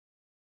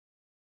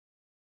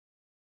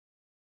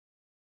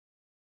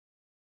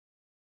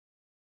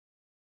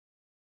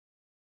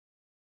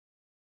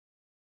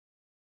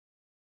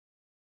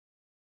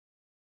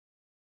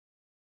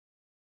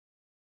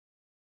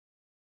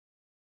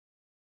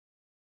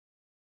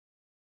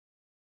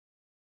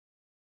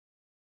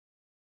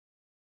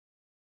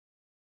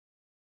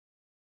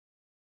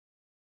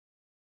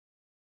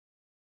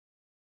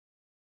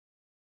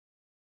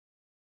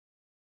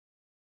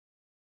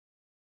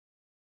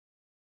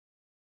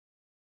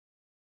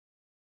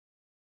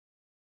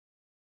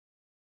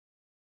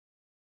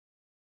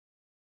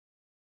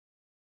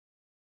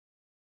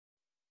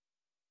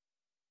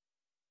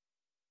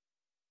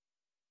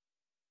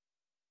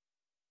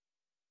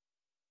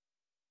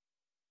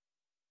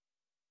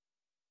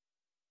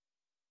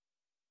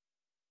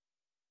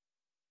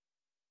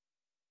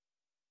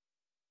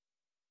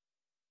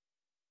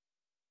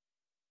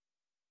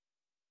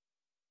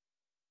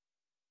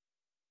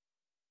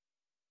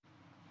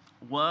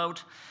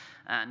world.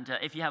 And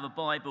if you have a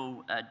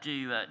Bible,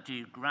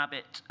 do grab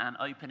it and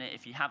open it.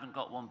 If you haven't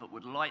got one but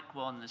would like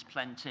one, there's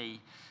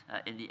plenty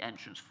in the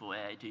entrance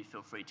foyer. Do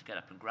feel free to get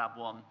up and grab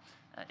one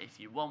if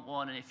you want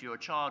one. And if you're a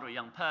child or a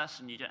young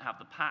person, you don't have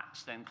the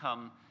packs, then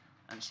come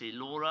and see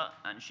Laura,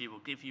 and she will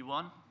give you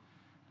one,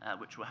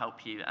 which will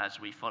help you as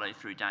we follow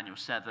through Daniel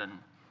 7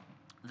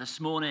 this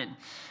morning.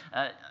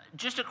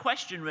 Just a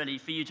question really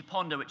for you to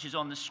ponder, which is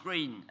on the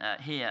screen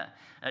here.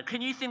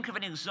 Can you think of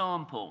an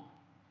example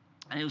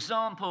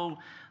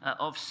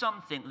of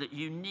something that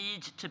you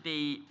need to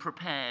be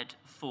prepared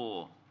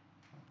for?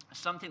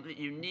 Something that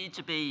you need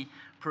to be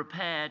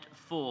prepared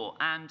for.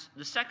 And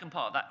the second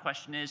part of that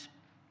question is,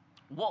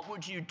 what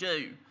would you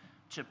do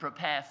to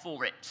prepare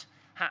for it?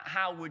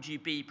 How would you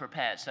be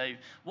prepared? So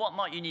what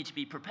might you need to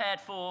be prepared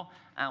for,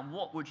 and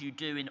what would you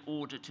do in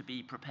order to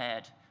be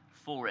prepared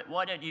for it?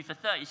 Why don't you, for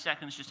 30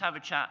 seconds, just have a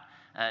chat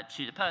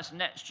to the person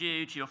next to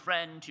you, to your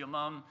friend, to your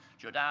mum,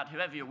 to your dad,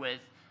 whoever you're with,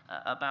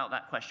 about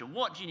that question.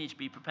 What do you need to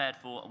be prepared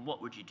for, and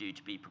what would you do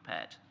to be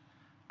prepared?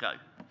 Go.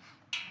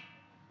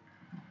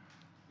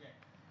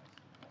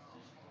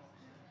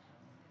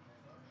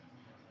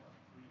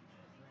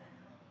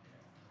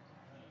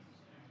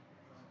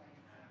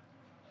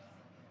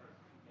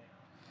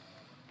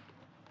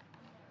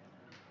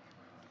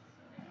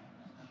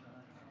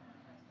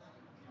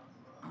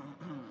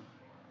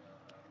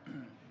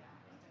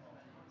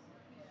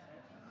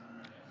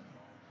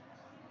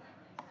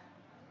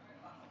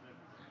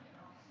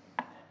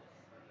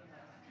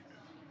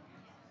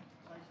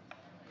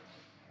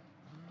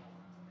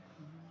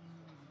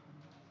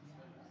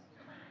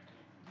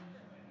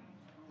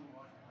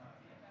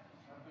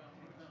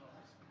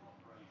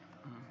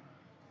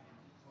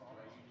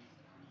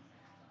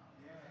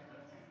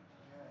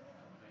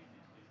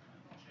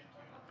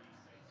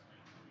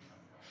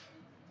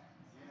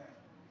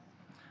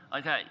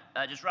 Okay,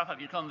 just wrap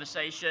up your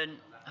conversation.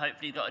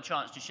 Hopefully you got a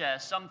chance to share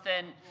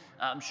something.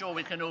 I'm sure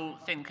we can all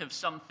think of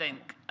something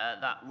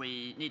that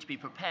we need to be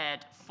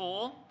prepared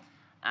for,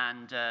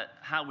 and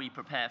how we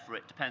prepare for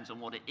it depends on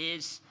what it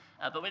is.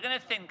 But we're going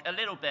to think a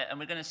little bit, and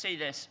we're going to see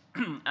this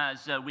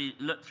as we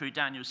look through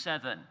Daniel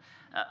 7,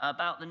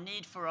 about the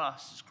need for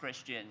us as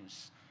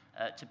Christians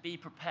to be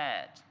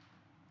prepared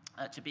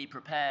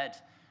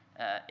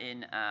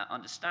in our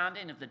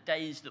understanding of the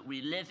days that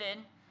we live in,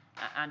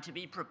 and to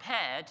be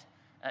prepared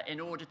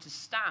in order to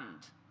stand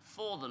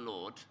for the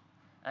Lord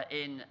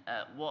in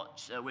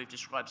what we've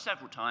described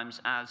several times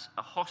as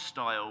a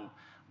hostile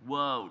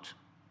world.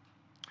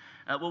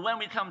 Well, when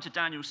we come to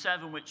Daniel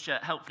 7, which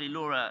helpfully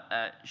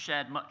Laura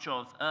shared much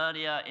of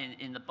earlier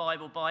in the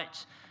Bible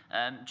Bite,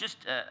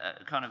 just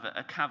kind of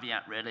a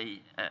caveat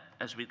really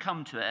as we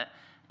come to it,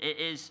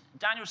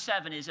 Daniel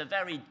 7 is a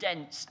very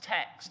dense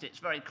text. It's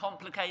very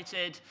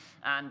complicated,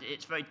 and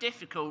it's very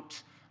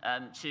difficult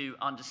to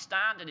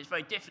understand, and it's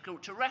very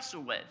difficult to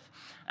wrestle with.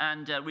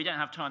 And we don't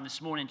have time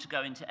this morning to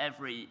go into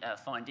every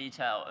fine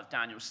detail of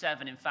Daniel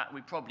 7. In fact,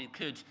 we probably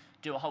could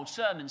do a whole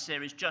sermon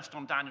series just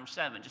on Daniel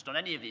 7, just on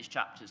any of these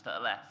chapters that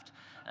are left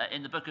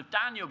in the book of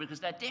Daniel,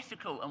 because they're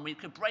difficult, and we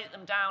could break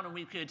them down, and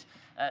we could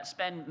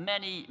spend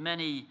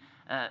many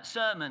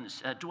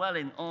sermons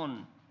dwelling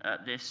on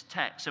this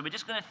text. So we're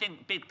just going to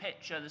think big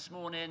picture this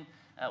morning.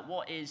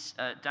 What is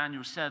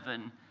Daniel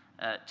 7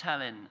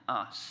 telling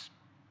us?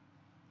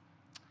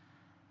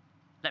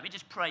 Let me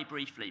just pray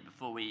briefly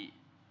before we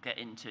get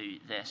into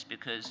this,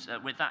 because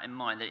with that in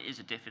mind, that it is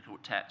a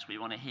difficult text. We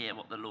want to hear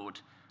what the Lord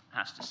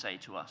has to say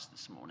to us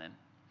this morning.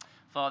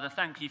 Father,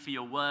 thank you for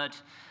your word,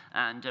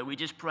 and we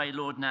just pray,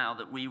 Lord, now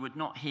that we would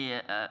not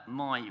hear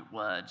my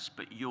words,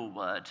 but your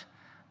word,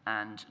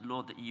 and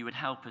Lord, that you would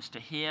help us to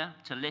hear,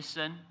 to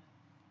listen,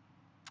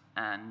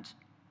 and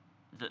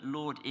that,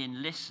 Lord,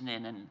 in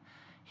listening and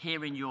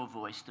hearing your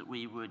voice, that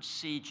we would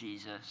see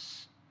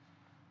Jesus,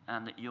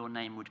 and that your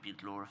name would be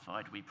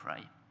glorified, we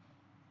pray.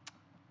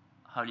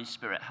 Holy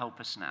Spirit, help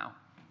us now.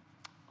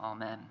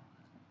 Amen.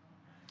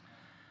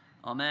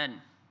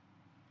 Amen.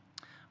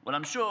 Well,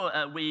 I'm sure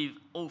we're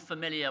all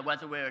familiar,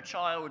 whether we're a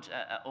child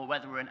or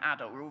whether we're an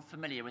adult, we're all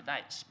familiar with that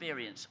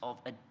experience of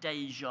a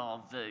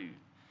déjà vu.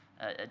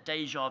 A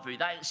déjà vu,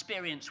 that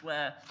experience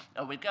where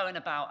we're going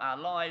about our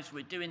lives,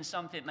 we're doing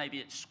something maybe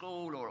at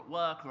school or at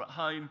work or at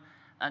home,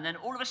 and then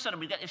all of a sudden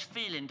we get this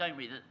feeling, don't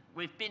we, that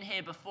we've been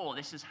here before,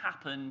 this has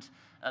happened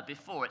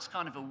before. It's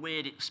kind of a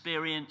weird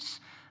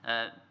experience.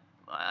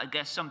 I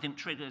guess something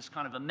triggers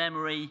kind of a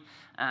memory,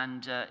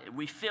 and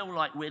we feel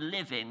like we're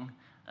living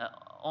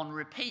on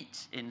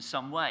repeat in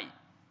some way.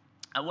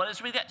 Well,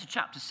 as we get to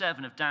chapter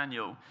 7 of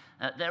Daniel,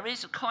 there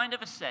is a kind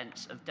of a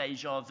sense of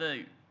déjà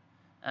vu.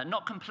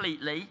 Not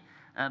completely,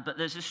 but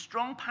there's a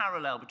strong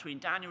parallel between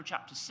Daniel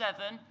chapter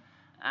 7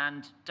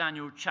 and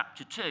Daniel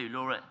chapter 2.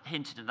 Laura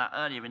hinted at that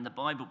earlier in the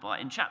Bible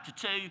Bite. In chapter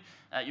 2,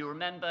 you'll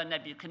remember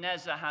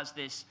Nebuchadnezzar has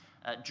this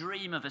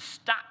dream of a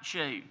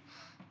statue.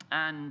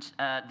 And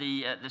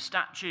the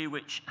statue,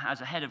 which has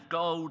a head of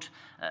gold,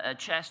 a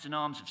chest and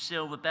arms of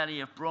silver, belly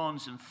of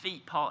bronze, and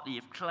feet partly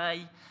of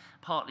clay,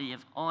 partly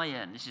of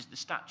iron. This is the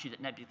statue that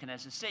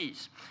Nebuchadnezzar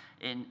sees.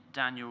 in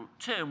Daniel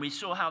 2. And we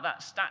saw how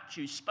that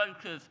statue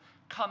spoke of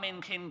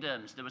coming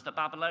kingdoms. There was the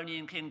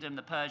Babylonian kingdom,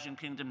 the Persian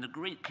kingdom, the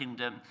Greek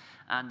kingdom,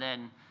 and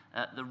then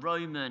the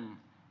Roman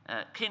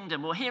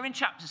kingdom. Well, here in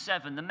chapter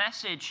 7, the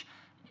message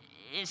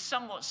is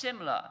somewhat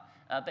similar,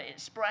 but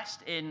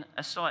expressed in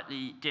a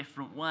slightly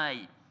different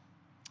way.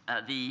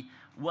 The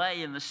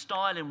way and the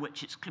style in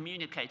which it's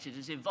communicated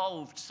has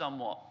evolved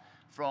somewhat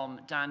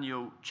from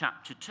Daniel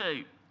chapter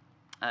 2.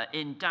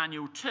 In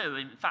Daniel 2,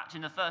 in fact,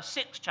 in the first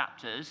 6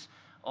 chapters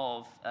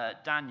of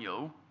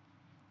Daniel,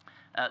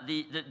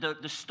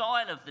 the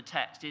style of the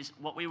text is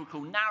what we would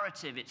call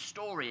narrative. It's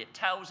story. It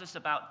tells us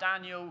about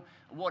Daniel,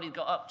 what he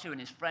got up to, and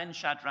his friends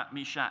Shadrach,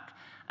 Meshach,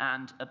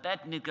 and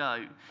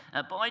Abednego.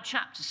 By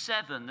chapter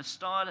 7, the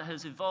style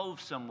has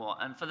evolved somewhat,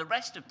 and for the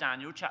rest of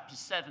Daniel, chapters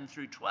 7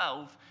 through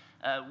 12,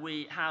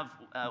 we have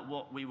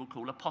what we will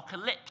call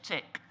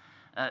apocalyptic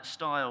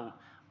style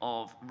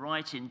of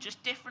writing,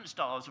 just different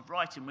styles of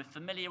writing. We're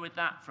familiar with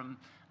that from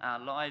our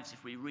lives.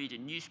 If we read a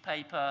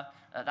newspaper,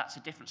 that's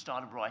a different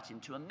style of writing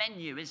to a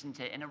menu,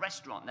 isn't it? In a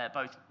restaurant, they're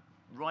both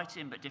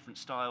writing, but different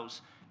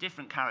styles,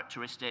 different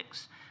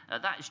characteristics.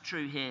 That is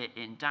true here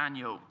in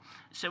Daniel.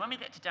 So when we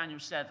get to Daniel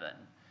 7,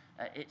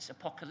 it's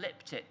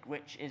apocalyptic,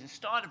 which is a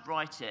style of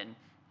writing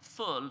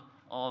full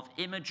of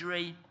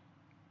imagery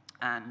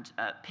and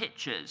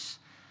pictures.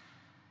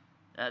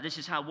 This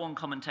is how one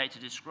commentator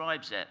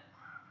describes it.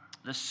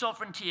 The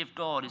sovereignty of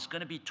God is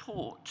going to be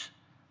taught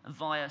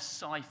via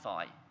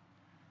sci-fi.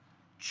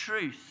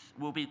 Truth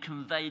will be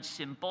conveyed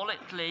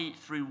symbolically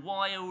through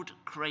wild,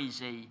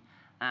 crazy,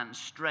 and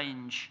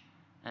strange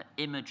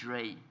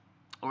imagery.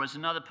 Or as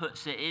another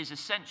puts it, it is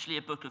essentially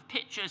a book of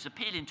pictures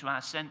appealing to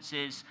our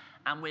senses,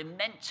 and we're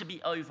meant to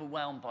be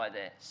overwhelmed by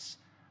this,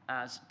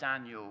 as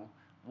Daniel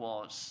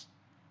was.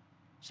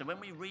 So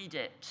when we read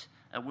it,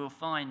 we'll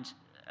find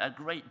a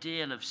great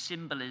deal of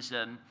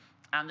symbolism,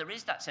 and there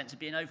is that sense of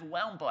being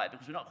overwhelmed by it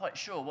because we're not quite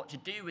sure what to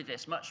do with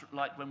this, much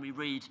like when we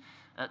read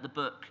the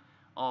book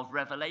of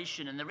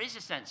Revelation, and there is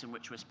a sense in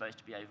which we're supposed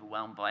to be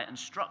overwhelmed by it and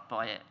struck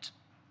by it.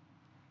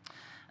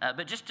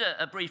 But just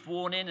a brief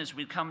warning as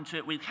we come to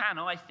it, we can,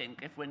 I think,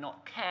 if we're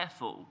not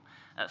careful,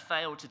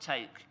 fail to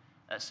take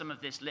some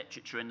of this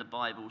literature in the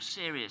Bible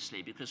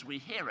seriously, because we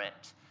hear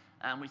it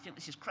and we think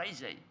this is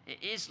crazy.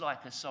 It is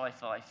like a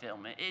sci-fi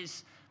film. It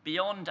is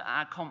beyond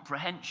our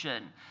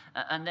comprehension,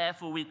 and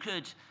therefore we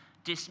could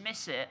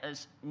dismiss it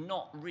as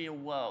not real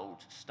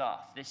world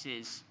stuff. This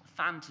is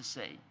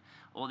fantasy,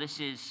 or this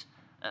is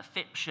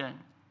fiction.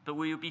 But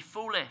we would be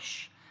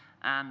foolish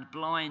and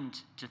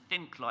blind to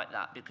think like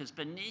that, because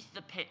beneath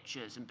the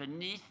pictures and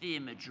beneath the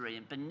imagery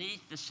and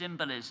beneath the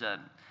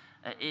symbolism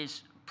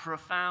is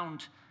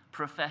profound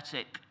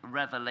prophetic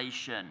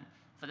revelation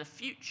for the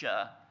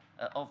future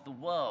of the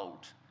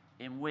world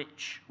in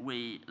which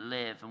we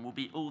live, and will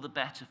be all the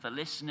better for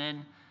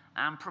listening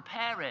and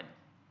preparing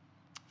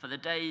for the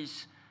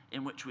days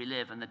in which we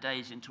live and the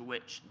days into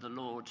which the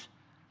Lord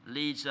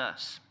leads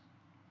us.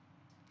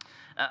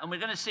 And we're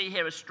going to see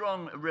here a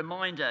strong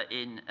reminder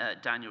in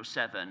Daniel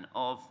 7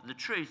 of the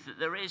truth that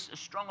there is a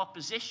strong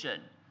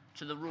opposition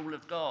to the rule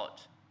of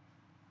God.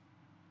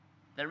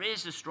 There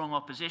is a strong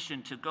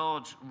opposition to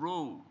God's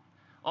rule,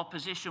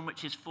 opposition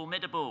which is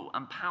formidable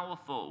and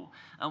powerful.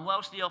 And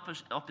whilst the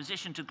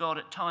opposition to God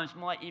at times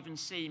might even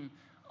seem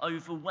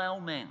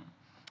overwhelming,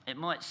 it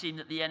might seem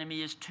that the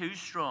enemy is too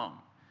strong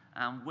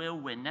and will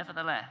win.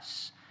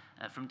 Nevertheless,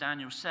 from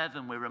Daniel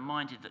 7, we're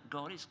reminded that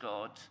God is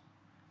God,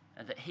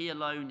 and that he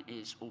alone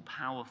is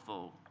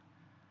all-powerful,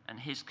 and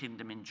his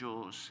kingdom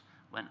endures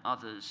when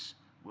others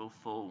will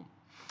fall.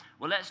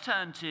 Well, let's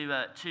turn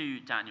to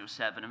Daniel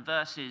 7 and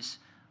verses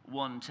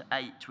 1 to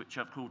 8, which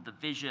I've called the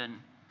vision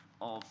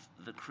of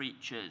the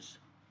creatures.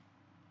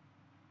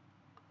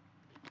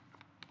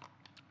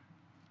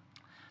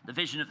 The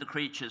vision of the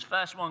creatures.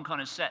 First one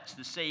kind of sets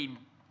the scene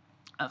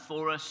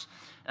for us.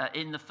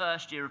 In the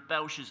first year of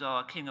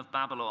Belshazzar, king of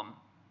Babylon,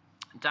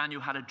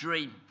 Daniel had a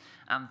dream,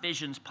 and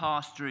visions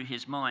passed through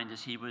his mind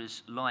as he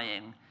was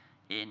lying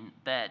in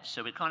bed.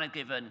 So we're kind of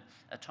given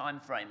a time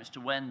frame as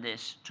to when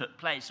this took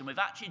place, and we've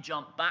actually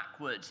jumped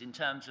backwards in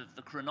terms of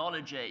the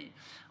chronology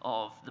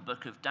of the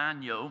book of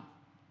Daniel.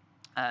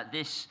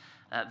 This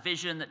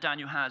vision that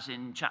Daniel has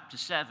in chapter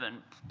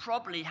 7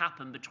 probably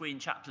happened between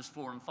chapters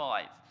 4 and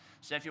 5.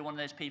 So if you're one of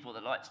those people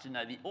that likes to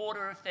know the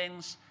order of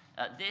things,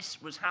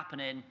 this was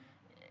happening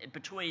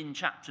between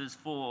chapters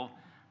 4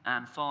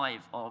 and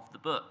 5 of the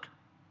book.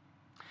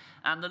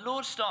 And the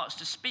Lord starts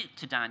to speak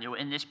to Daniel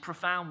in this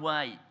profound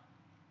way.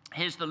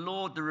 Here's the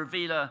Lord, the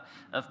revealer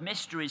of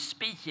mysteries,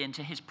 speaking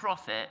to his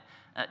prophet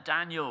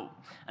Daniel.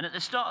 And at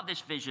the start of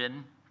this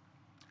vision,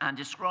 and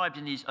described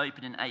in these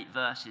opening 8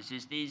 verses,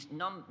 is these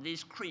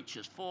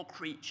creatures, 4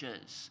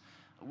 creatures,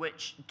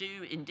 which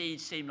do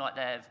indeed seem like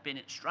they've been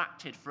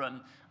extracted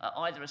from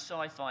either a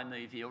sci-fi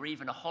movie or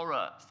even a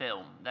horror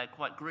film. They're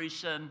quite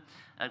gruesome,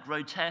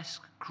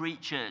 grotesque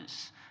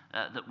creatures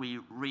that we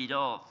read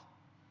of.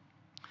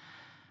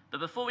 But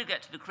before we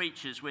get to the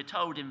creatures, we're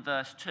told in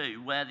verse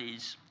 2 where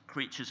these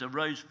creatures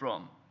arose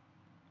from.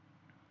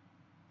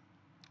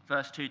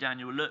 Verse 2,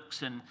 Daniel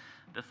looks, and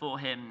before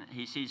him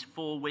he sees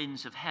 4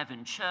 winds of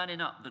heaven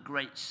churning up the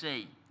great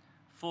sea.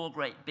 4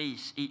 great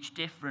beasts, each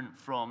different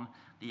from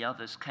the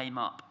others, came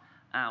up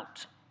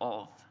out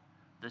of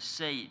the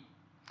sea.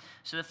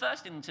 So the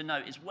first thing to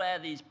note is where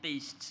these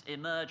beasts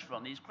emerge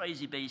from, these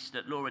crazy beasts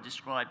that Laura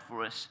described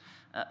for us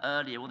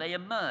earlier. Well, they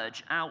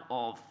emerge out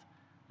of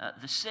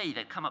the sea.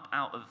 They come up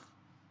out of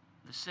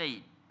the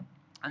sea.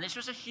 And this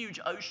was a huge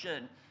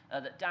ocean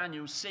that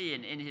Daniel's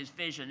seeing in his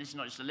vision. This is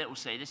not just a little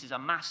sea. This is a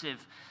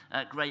massive,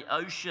 great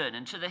ocean.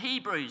 And to the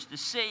Hebrews, the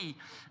sea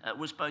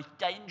was both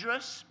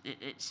dangerous.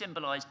 It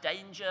symbolized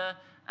danger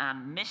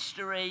and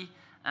mystery.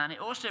 And it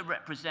also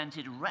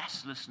represented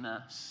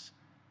restlessness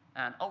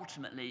and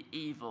ultimately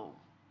evil.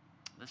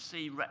 The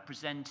sea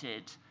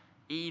represented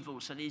evil.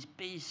 So these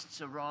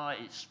beasts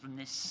arise from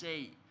this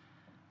sea,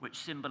 which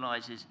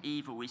symbolizes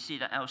evil. We see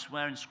that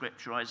elsewhere in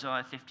Scripture,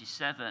 Isaiah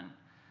 57.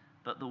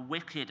 But the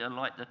wicked are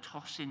like the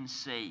tossing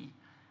sea,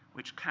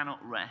 which cannot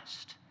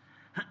rest,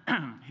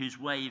 whose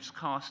waves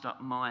cast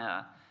up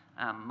mire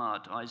and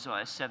mud.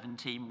 Isaiah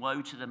 17,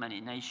 woe to the many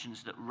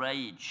nations that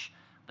rage.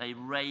 They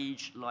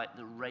rage like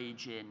the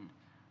raging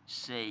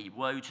sea.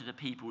 Woe to the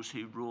peoples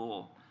who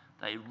roar.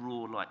 They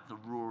roar like the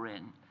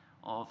roaring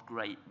of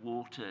great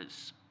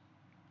waters.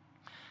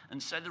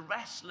 And so the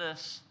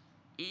restless,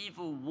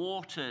 evil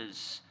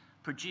waters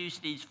produce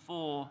these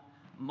 4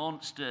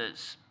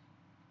 monsters.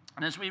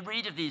 And as we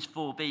read of these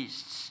 4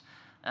 beasts,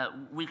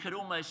 we could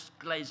almost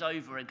glaze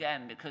over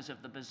again because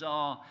of the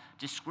bizarre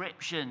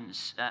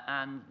descriptions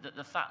and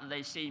the fact that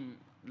they seem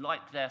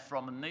like they're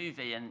from a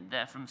movie and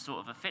they're from sort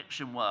of a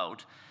fiction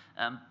world.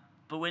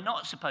 But we're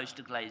not supposed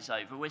to glaze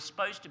over. We're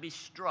supposed to be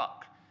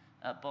struck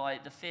by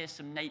the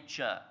fearsome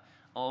nature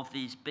of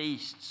these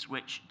beasts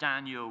which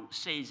Daniel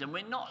sees. And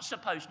we're not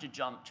supposed to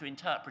jump to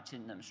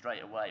interpreting them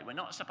straight away. We're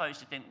not supposed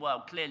to think, well,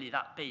 clearly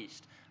that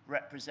beast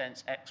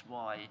represents X,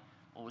 Y,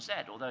 or Z,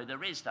 although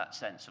there is that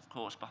sense, of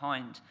course,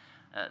 behind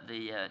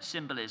the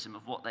symbolism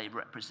of what they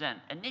represent.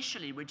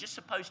 Initially, we're just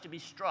supposed to be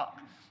struck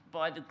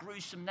by the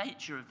gruesome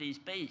nature of these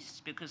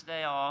beasts because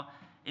they are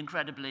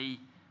incredibly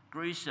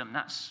gruesome.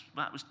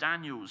 That was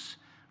Daniel's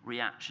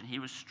reaction. He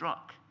was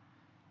struck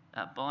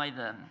by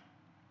them.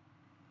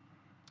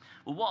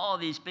 Well, what are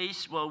these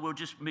beasts? Well, we'll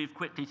just move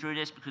quickly through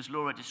this because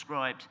Laura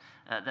described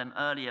them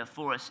earlier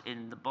for us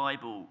in the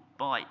Bible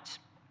Bite.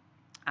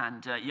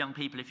 And young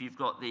people, if you've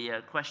got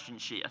the question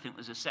sheet, I think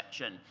there's a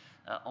section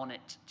on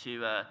it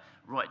to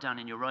write down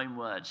in your own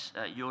words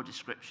your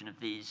description of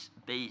these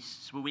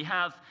beasts. Well, we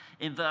have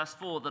in verse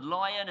 4 the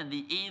lion and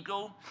the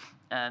eagle,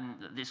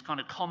 this kind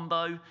of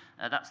combo.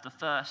 That's the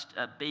first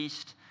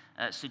beast,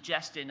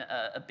 suggesting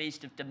a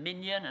beast of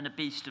dominion and a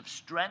beast of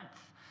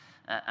strength.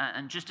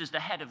 And just as the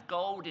head of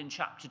gold in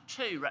chapter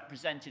 2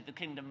 represented the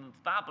kingdom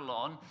of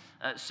Babylon,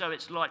 so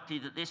it's likely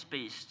that this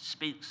beast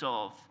speaks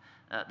of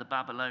the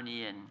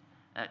Babylonian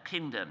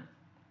kingdom.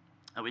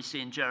 We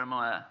see in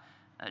Jeremiah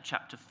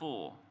chapter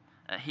 4,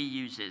 he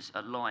uses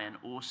a lion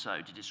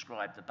also to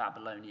describe the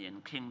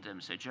Babylonian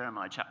kingdom. So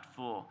Jeremiah chapter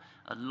 4,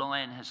 a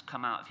lion has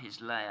come out of his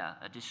lair,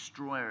 a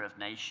destroyer of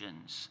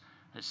nations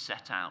has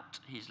set out.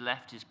 He's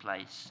left his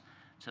place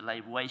to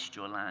lay waste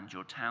your land.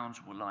 Your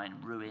towns will lie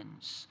in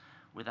ruins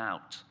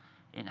without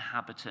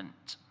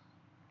inhabitant.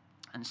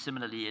 And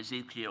similarly,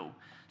 Ezekiel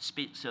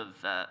speaks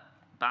of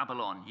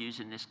Babylon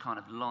using this kind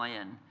of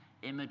lion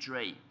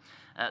imagery.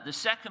 The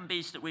second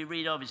beast that we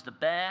read of is the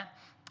bear,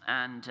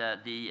 and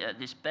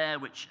this bear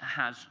which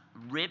has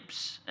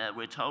ribs,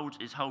 we're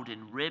told, is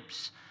holding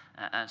ribs.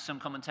 Some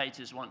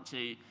commentators want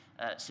to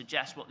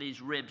suggest what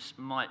these ribs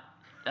might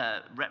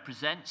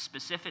represent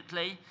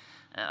specifically.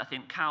 I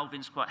think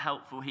Calvin's quite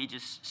helpful. He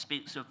just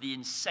speaks of the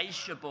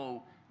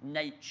insatiable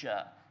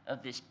nature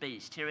of this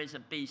beast. Here is a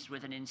beast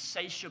with an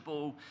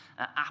insatiable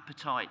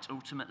appetite,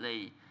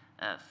 ultimately,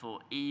 for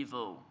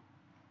evil.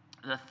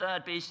 The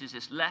third beast is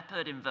this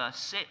leopard in verse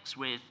 6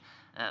 with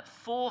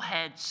 4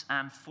 heads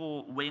and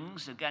 4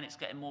 wings. Again, it's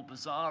getting more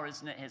bizarre,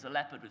 isn't it? Here's a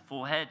leopard with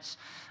 4 heads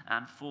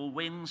and 4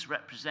 wings,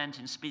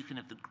 representing, speaking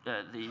of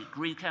the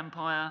Greek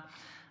Empire,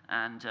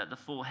 and the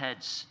 4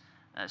 heads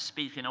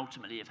speaking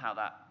ultimately of how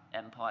that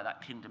empire,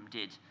 that kingdom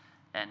did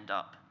end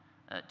up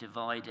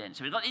dividing.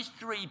 So we've got these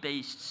 3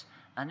 beasts,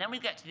 and then we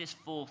get to this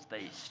 4th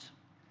beast.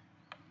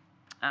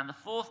 And the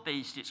 4th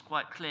beast, it's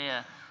quite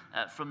clear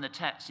from the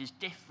text, is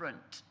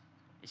different.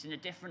 It's in a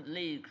different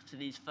league to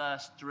these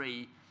first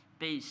 3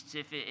 beasts.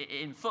 If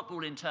in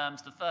footballing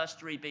terms, the first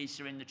 3 beasts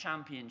are in the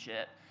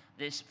championship,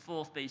 this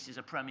 4th beast is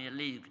a Premier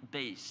League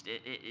beast.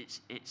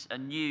 It's a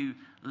new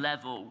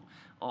level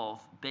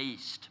of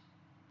beast.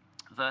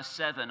 Verse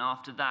 7,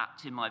 after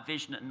that, in my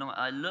vision at night,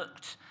 I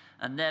looked,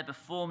 and there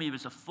before me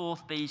was a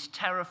 4th beast,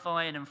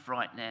 terrifying and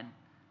frightening,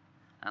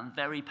 and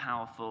very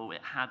powerful.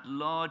 It had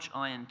large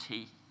iron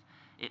teeth.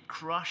 It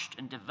crushed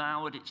and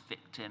devoured its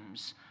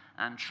victims,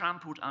 and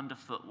trampled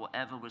underfoot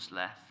whatever was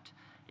left.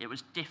 It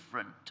was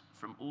different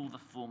from all the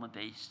former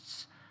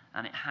beasts,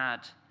 and it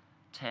had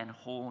 10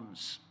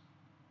 horns.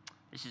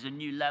 This is a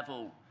new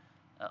level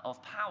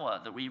of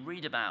power that we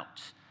read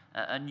about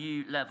a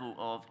new level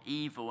of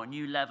evil, a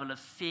new level of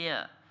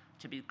fear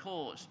to be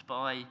caused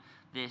by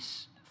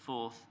this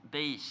fourth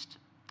beast.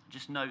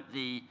 Just note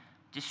the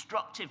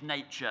destructive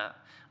nature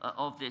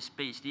of this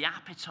beast, the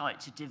appetite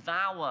to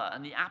devour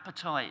and the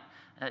appetite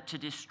to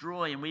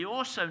destroy. And we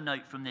also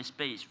note from this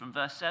beast, from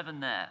verse 7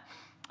 there,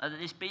 that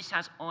this beast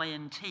has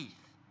iron teeth.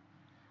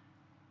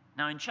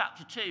 Now in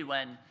chapter 2,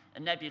 when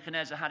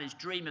Nebuchadnezzar had his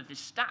dream of this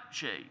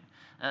statue,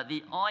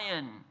 the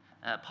iron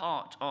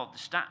part of the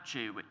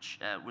statue, which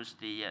was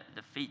the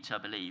feet, I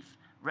believe,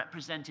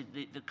 represented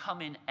the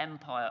coming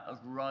empire of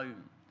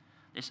Rome,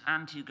 this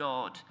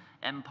anti-God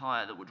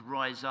empire that would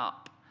rise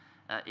up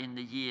in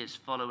the years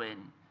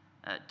following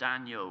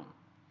Daniel.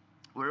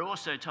 We're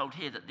also told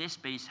here that this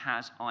beast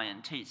has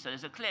iron teeth. So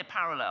there's a clear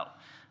parallel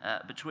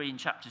between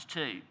chapters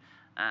 2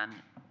 and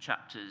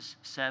chapters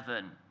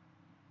 7.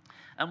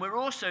 And we're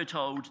also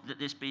told that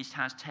this beast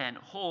has 10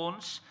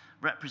 horns,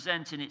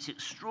 representing its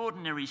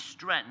extraordinary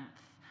strength.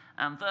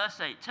 And verse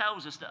 8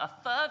 tells us that a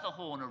further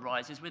horn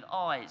arises with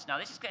eyes. Now,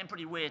 this is getting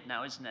pretty weird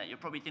now, isn't it? You're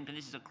probably thinking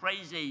this is a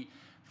crazy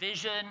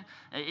vision.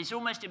 It's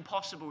almost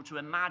impossible to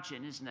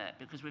imagine, isn't it?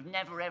 Because we've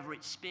never, ever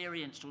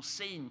experienced or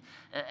seen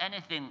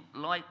anything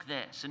like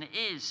this. And it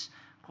is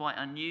quite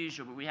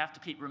unusual, but we have to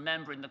keep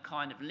remembering the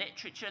kind of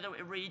literature that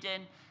we're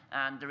reading.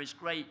 And there is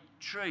great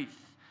truth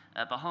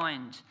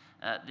behind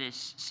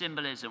this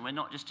symbolism. We're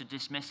not just to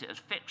dismiss it as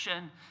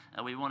fiction.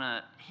 We want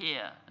to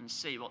hear and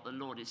see what the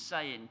Lord is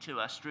saying to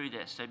us through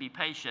this. So be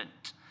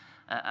patient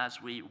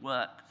as we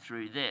work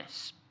through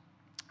this.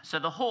 So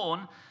the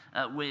horn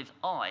with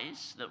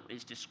eyes that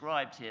is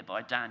described here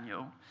by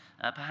Daniel,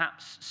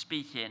 perhaps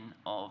speaking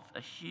of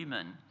a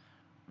human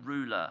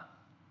ruler.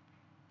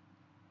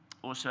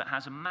 Also, it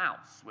has a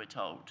mouth, we're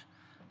told,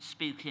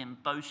 speaking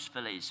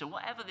boastfully. So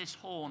whatever this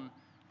horn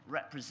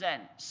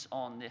represents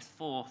on this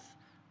fourth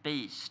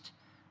beast,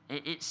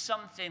 it's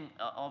something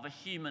of a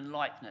human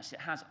likeness.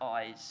 It has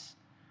eyes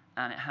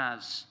and it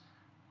has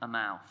a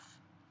mouth.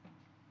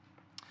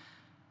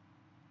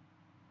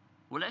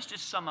 Well, let's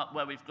just sum up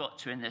where we've got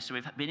to in this. So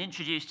we've been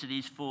introduced to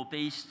these four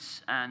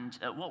beasts, and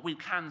what we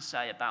can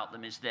say about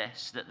them is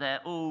this, that they're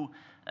all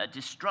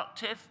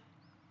destructive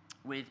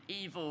with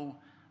evil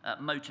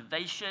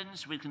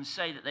motivations. We can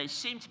say that they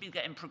seem to be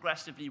getting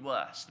progressively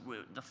worse.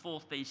 The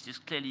fourth beast is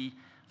clearly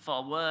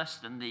far worse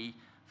than the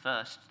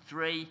first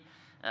three.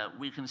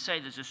 We can say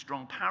there's a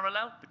strong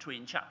parallel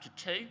between chapter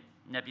 2,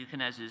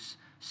 Nebuchadnezzar's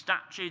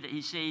statue that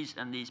he sees,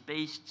 and these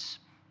beasts.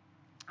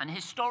 And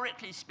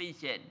historically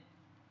speaking,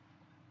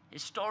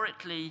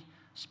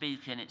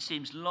 it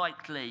seems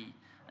likely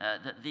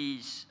that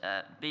these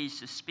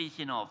beasts are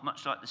speaking of,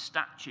 much like the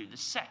statue, the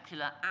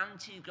secular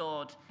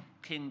anti-God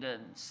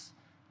kingdoms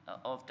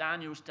of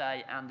Daniel's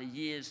day and the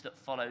years that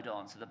followed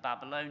on. So the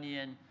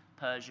Babylonian,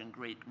 Persian,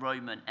 Greek,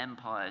 Roman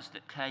empires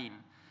that came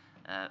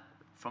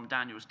from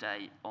Daniel's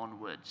day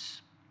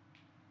onwards.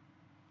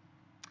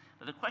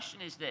 But the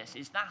question is this,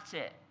 is that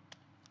it?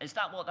 Is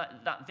that what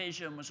that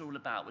vision was all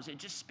about? Was it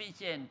just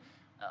speaking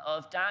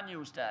of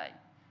Daniel's day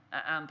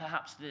and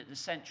perhaps the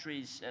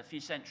centuries, a few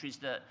centuries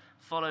that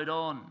followed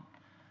on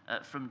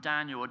from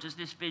Daniel? Or does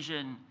this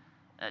vision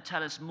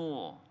tell us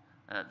more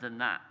than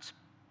that?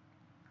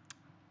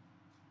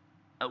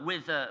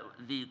 With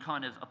the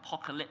kind of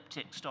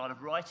apocalyptic style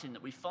of writing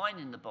that we find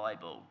in the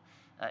Bible,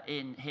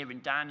 here in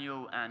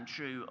Daniel, and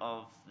true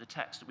of the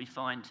text that we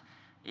find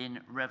in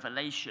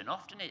Revelation,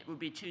 often it would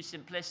be too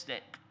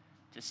simplistic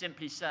to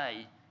simply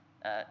say,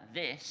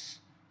 this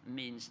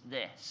means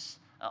this.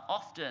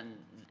 Often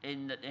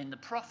in the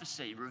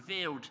prophecy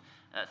revealed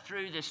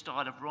through this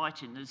style of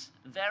writing, there's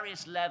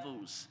various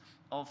levels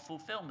of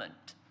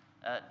fulfillment.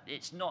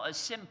 It's not as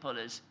simple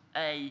as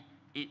A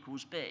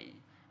equals B.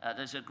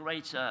 There's a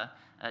greater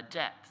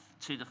depth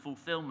to the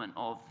fulfillment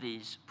of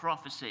these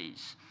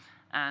prophecies.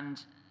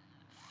 And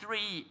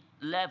three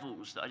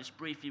levels that I just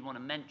briefly want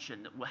to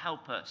mention that will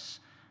help us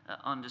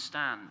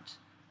understand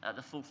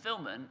the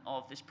fulfillment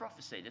of this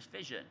prophecy, this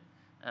vision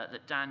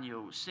that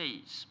Daniel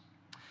sees.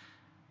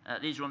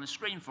 These are on the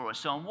screen for us.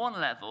 So on one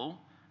level,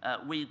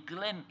 we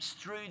glimpse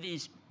through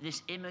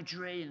this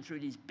imagery and through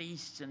these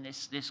beasts and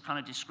this kind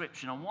of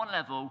description. On one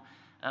level,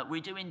 we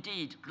do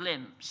indeed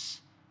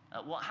glimpse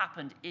what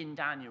happened in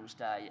Daniel's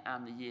day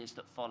and the years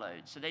that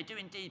followed. So they do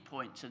indeed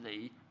point to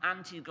the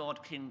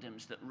anti-God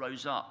kingdoms that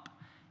rose up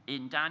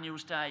in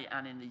Daniel's day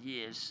and in the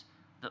years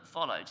that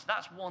followed. So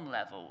that's one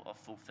level of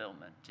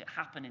fulfillment. It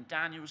happened in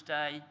Daniel's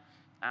day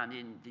and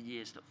in the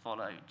years that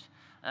followed.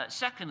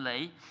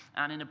 Secondly,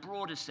 and in a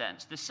broader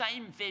sense, the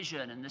same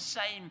vision and the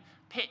same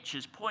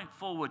pictures point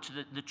forward to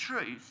the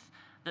truth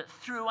that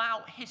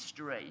throughout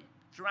history,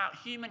 throughout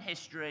human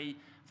history,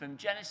 from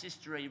Genesis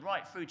 3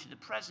 right through to the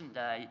present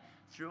day,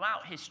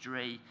 throughout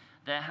history,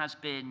 there has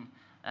been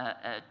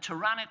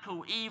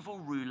tyrannical, evil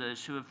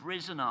rulers who have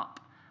risen up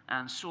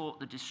and sought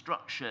the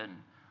destruction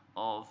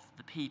of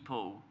the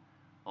people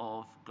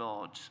of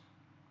God.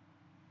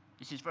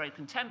 This is very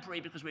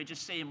contemporary because we're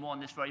just seeing one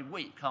this very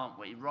week, aren't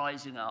we?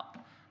 Rising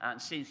up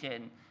and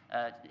seeking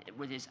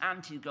with his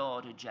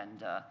anti-God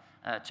agenda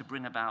to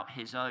bring about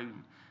his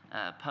own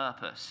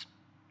purpose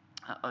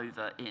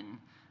over in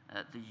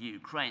the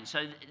Ukraine.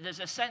 So there's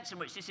a sense in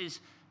which this is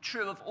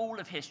true of all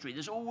of history.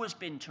 There's always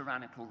been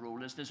tyrannical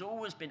rulers. There's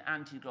always been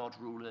anti-God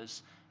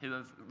rulers who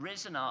have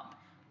risen up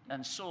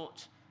and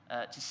sought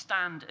to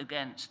stand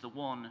against the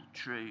one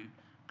true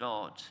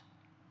God.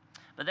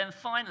 But then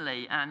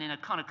finally, and in a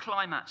kind of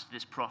climax to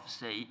this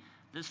prophecy,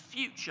 there's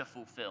future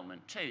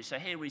fulfillment too. So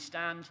here we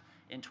stand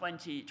in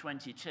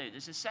 2022.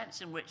 There's a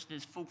sense in which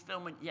there's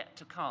fulfillment yet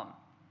to come.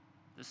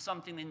 There's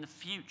something in the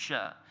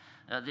future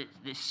that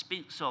this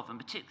speaks of, and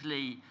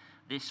particularly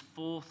this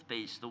fourth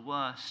beast, the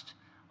worst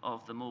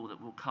of them all,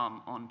 that we'll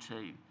come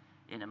onto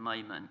in a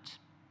moment.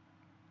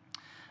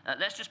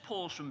 Let's just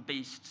pause from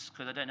beasts,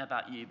 because I don't know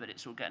about you, but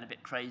it's all getting a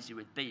bit crazy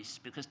with beasts,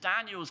 because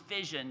Daniel's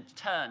vision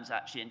turns,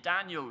 actually, and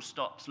Daniel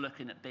stops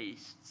looking at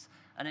beasts,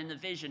 and in the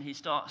vision he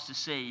starts to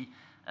see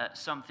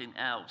something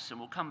else, and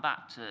we'll come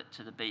back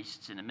to the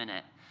beasts in a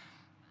minute.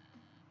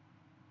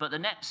 But the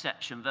next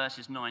section,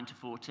 verses 9 to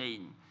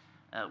 14,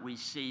 we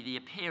see the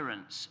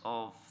appearance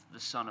of the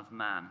Son of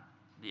Man,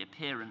 the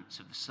appearance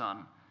of the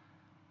Son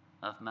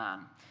of Man.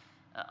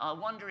 I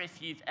wonder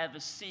if you've ever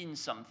seen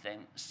something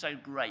so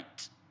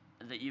great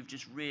that you've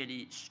just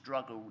really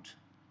struggled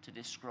to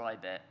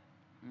describe it.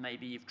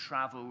 Maybe you've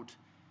traveled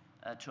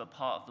to a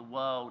part of the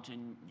world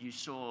and you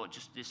saw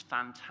just this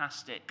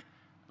fantastic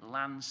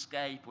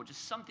landscape or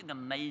just something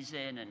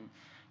amazing, and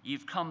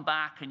you've come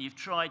back and you've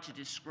tried to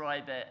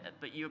describe it,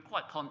 but you're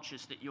quite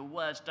conscious that your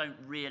words don't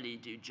really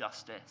do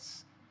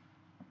justice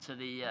to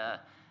the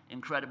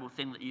incredible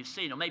thing that you've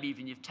seen. Or maybe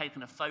even you've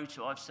taken a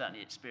photo. I've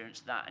certainly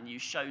experienced that, and you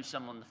show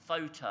someone the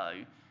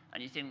photo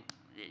and you think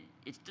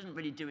it doesn't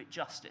really do it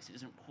justice. It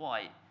doesn't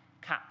quite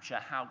capture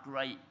how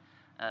great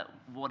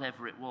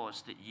whatever it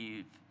was that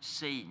you've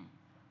seen.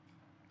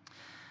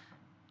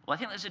 Well, I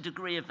think there's a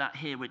degree of that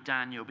here with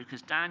Daniel,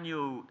 because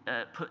Daniel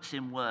puts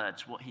in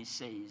words what he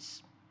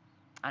sees.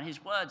 And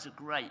his words are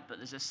great, but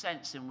there's a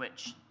sense in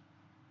which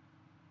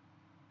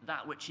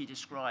that which he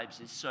describes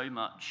is so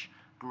much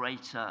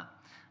greater.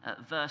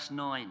 Verse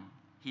 9,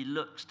 he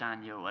looks,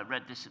 Daniel, I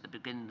read this at the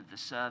beginning of the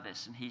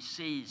service, and he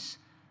sees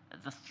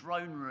the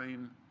throne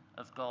room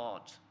of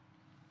God.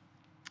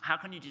 How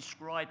can you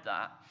describe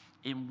that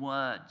in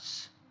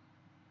words?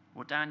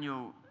 Well,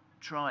 Daniel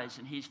tries,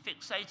 and he's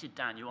fixated,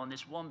 Daniel, on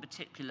this one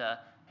particular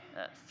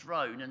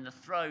throne, and the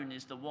throne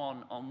is the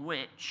one on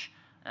which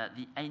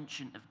the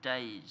Ancient of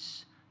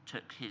Days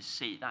took his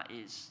seat. That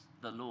is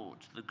the Lord,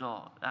 the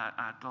God,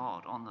 our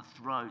God on the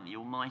throne, the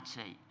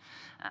Almighty.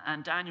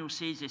 And Daniel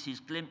sees this, he's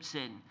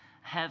glimpsing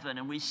heaven,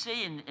 and we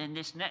see in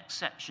this next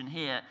section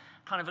here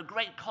kind of a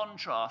great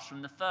contrast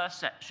from the first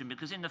section,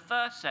 because in the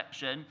first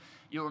section,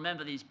 you'll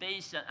remember these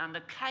beasts and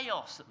the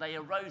chaos that they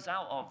arose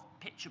out of,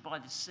 pictured by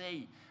the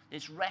sea,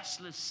 this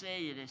restless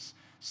sea, this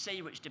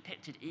sea which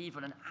depicted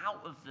evil, and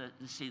out of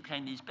the sea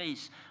came these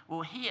beasts.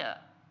 Well, here,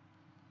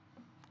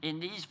 in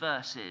these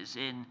verses,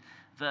 in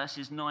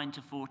verses 9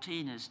 to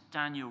 14, as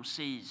Daniel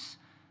sees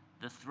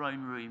the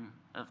throne room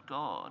of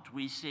God,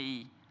 we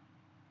see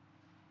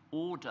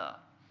order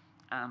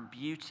and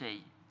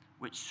beauty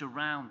which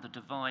surround the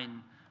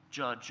divine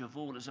judge of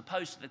all. As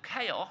opposed to the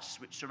chaos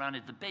which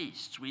surrounded the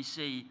beasts, we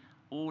see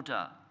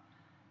order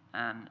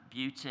and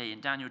beauty.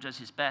 And Daniel does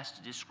his best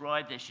to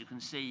describe this. You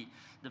can see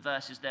the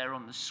verses there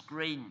on the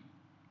screen.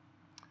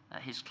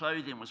 His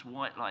clothing was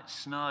white like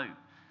snow.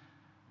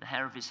 The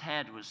hair of his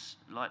head was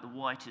like the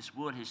whitest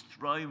wool. His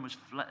throne was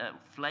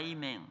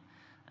flaming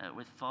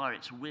with fire.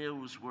 Its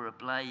wheels were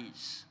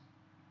ablaze.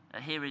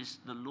 Here is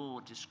the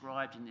Lord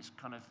described in this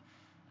kind of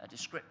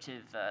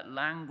descriptive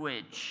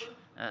language.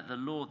 The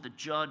Lord, the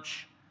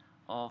judge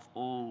of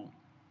all.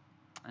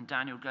 And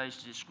Daniel goes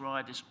to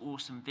describe this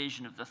awesome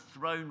vision of the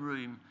throne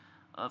room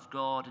of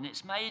God. And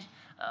it's made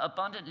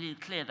abundantly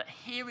clear that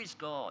here is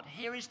God.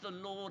 Here is the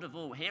Lord of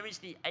all. Here is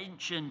the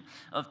Ancient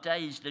of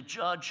Days, the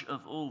judge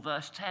of all.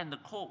 Verse 10, the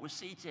court was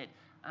seated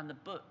and the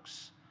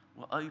books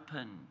were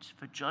opened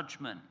for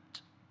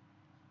judgment.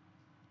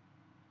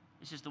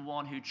 This is the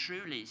one who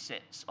truly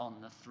sits on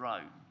the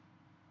throne.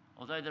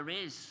 Although there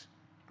is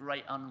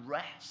great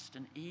unrest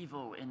and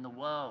evil in the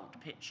world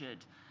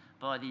pictured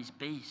by these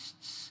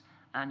beasts,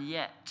 and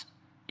yet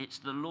it's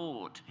the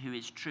Lord who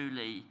is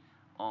truly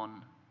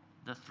on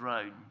the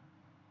throne.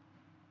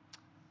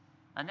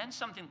 And then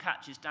something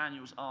catches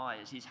Daniel's eye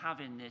as he's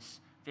having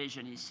this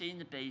vision. He's seen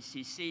the beast,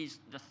 he sees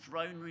the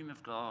throne room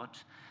of God,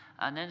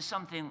 and then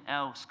something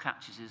else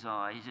catches his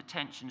eye. His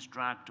attention's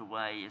dragged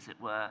away, as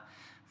it were,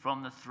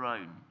 from the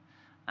throne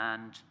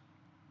and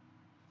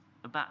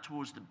back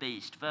towards the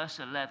beast. Verse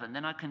 11,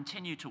 then I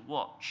continue to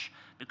watch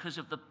because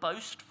of the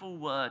boastful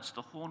words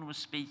the horn was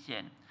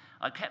speaking.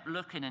 I kept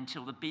looking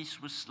until the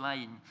beast was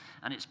slain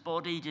and its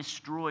body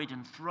destroyed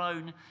and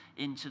thrown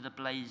into the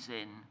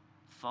blazing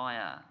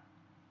fire.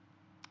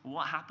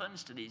 What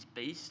happens to these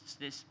beasts,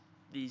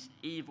 these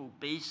evil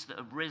beasts that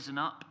have risen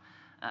up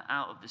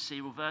out of the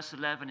sea? Well, verse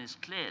 11 is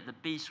clear. The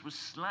beast was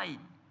slain,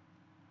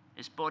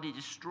 its body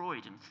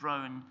destroyed and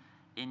thrown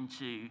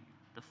into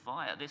the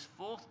fire. This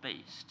fourth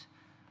beast,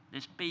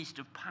 this beast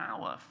of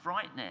power,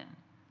 frightening,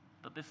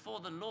 But before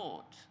the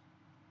Lord,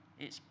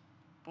 it's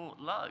brought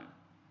low.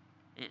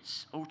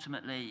 It's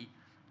ultimately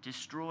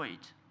destroyed.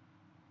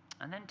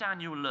 And then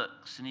Daniel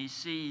looks and he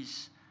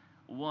sees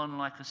one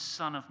like a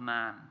son of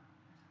man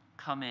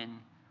come in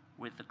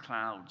with the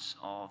clouds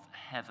of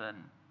heaven.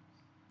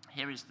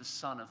 Here is the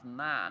Son of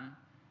Man,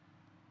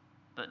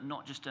 but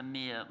not just a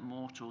mere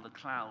mortal. The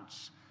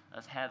clouds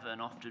of heaven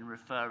often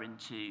referring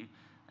to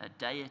a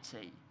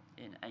deity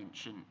in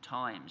ancient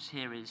times.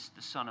 Here is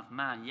the Son of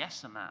Man,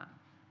 yes, a man,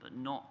 but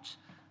not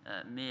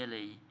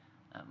merely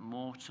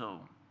mortal.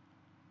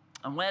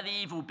 And where the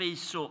evil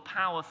beasts sought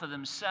power for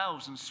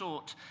themselves and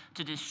sought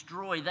to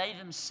destroy, they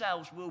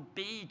themselves will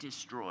be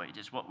destroyed,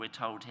 is what we're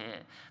told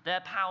here. Their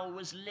power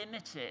was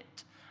limited,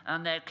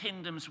 and their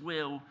kingdoms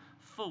will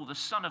fall. The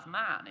Son of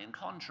Man, in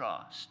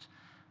contrast,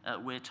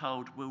 we're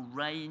told, will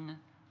reign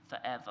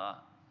forever.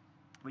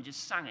 We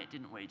just sang it,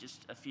 didn't we,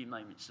 just a few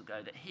moments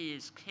ago, that he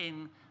is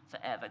king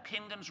forever.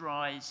 Kingdoms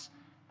rise,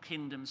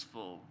 kingdoms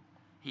fall.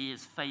 He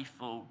is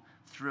faithful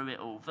through it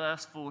all.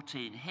 Verse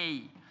 14,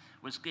 he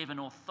was given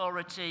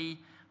authority,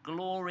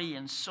 glory,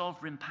 and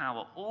sovereign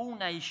power. All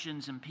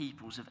nations and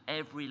peoples of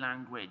every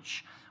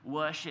language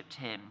worshipped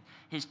him.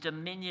 His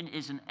dominion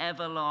is an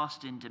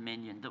everlasting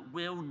dominion that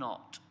will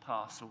not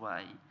pass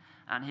away,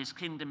 and his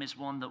kingdom is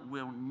one that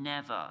will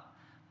never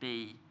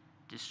be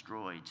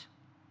destroyed.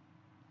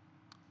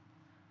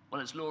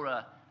 Well, as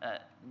Laura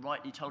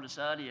rightly told us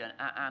earlier,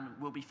 and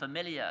will be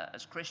familiar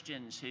as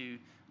Christians who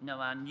know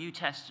our New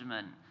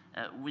Testament,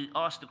 we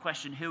ask the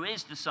question, who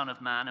is the Son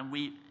of Man? And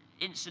we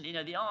instantly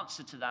know the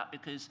answer to that,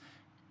 because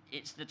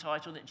it's the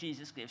title that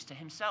Jesus gives to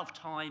himself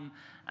time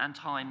and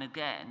time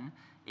again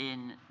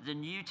in the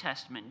New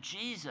Testament.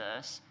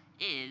 Jesus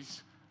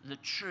is the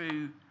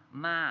true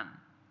man.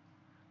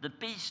 The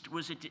beast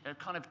was a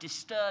kind of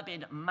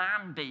disturbing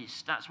man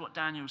beast. That's what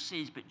Daniel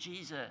sees. But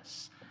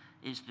Jesus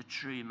is the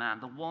true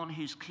man, the one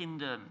whose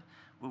kingdom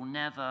will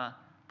never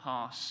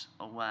pass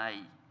away.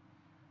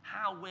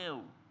 How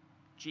will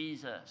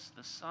Jesus,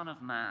 the Son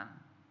of Man,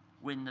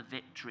 win the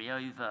victory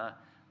over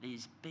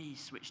these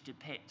beasts which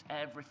depict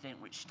everything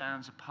which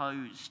stands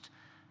opposed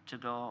to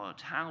God?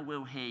 How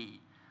will he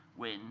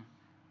win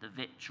the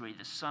victory?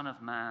 The Son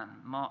of Man,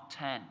 Mark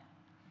 10,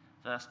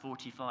 verse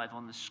 45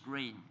 on the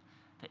screen.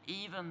 That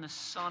even the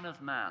Son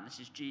of Man, this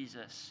is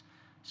Jesus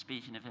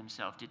speaking of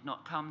himself, did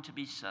not come to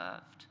be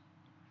served,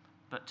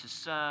 but to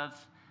serve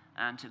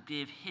and to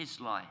give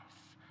his life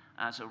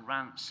as a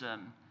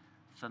ransom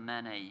for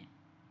many.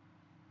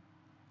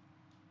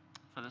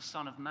 For the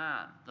Son of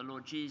Man, the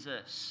Lord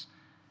Jesus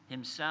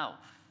himself,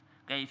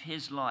 gave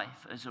his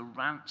life as a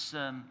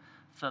ransom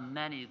for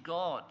many.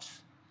 God,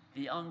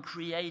 the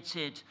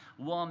uncreated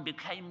one,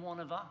 became one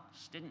of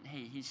us, didn't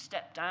he? He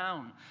stepped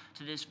down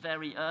to this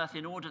very earth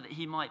in order that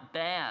he might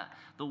bear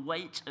the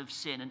weight of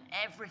sin and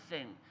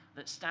everything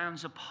that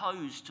stands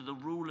opposed to the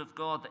rule of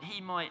God, that he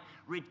might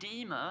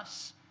redeem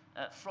us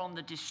from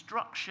the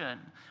destruction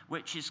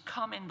which is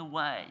come in the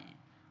way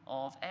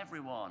of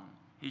everyone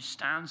who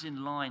stands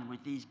in line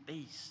with these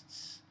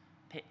beasts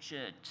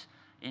pictured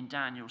in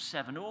Daniel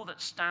 7, all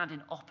that stand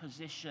in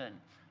opposition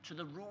to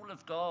the rule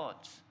of God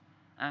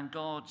and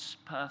God's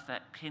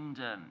perfect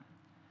kingdom.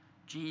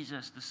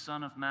 Jesus, the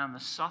Son of Man, the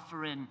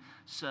suffering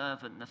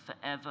servant, the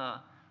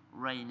forever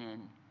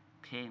reigning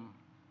King.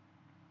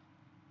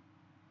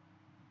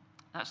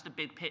 That's the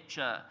big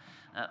picture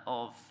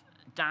of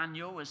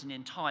Daniel as an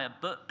entire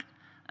book,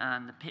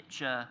 and the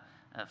picture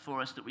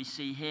for us that we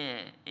see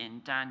here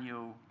in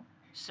Daniel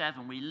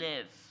 7. We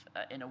live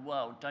in a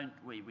world, don't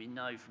we? We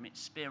know from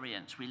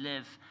experience, we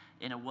live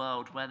in a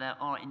world where there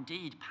are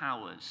indeed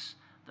powers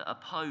that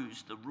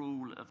oppose the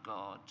rule of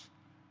God.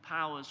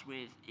 Powers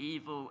with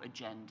evil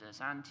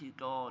agendas,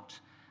 anti-God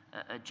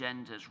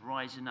agendas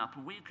rising up.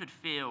 And we could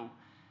feel,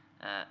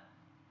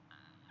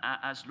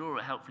 as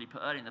Laura helpfully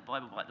put earlier in the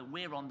Bible Bite, that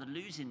we're on the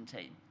losing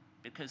team,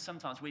 because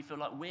sometimes we feel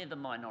like we're the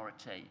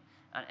minority.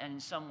 And in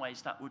some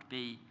ways that would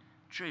be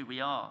true.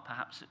 We are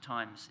perhaps at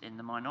times in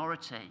the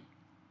minority.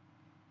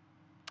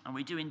 And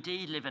we do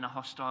indeed live in a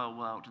hostile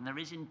world, and there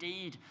is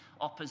indeed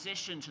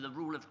opposition to the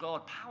rule of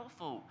God,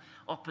 powerful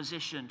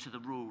opposition to the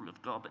rule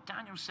of God. But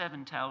Daniel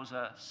 7 tells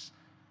us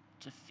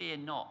to fear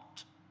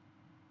not.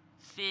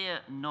 Fear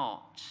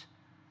not,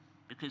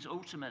 because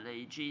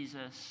ultimately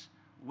Jesus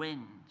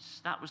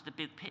wins. That was the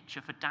big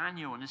picture for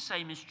Daniel, and the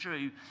same is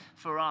true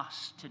for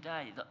us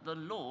today, that the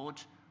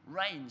Lord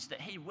reigns,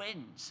 that he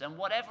wins, and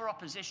whatever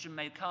opposition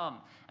may come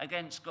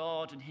against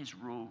God and his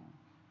rule,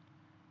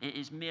 it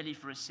is merely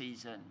for a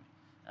season.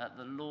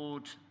 The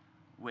Lord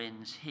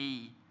wins,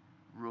 he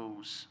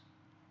rules.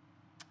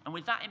 And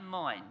with that in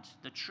mind,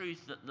 the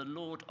truth that the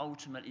Lord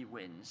ultimately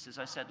wins, as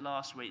I said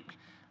last week,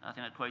 I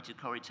think I quoted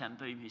Corrie ten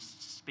Boom, who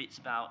speaks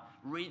about,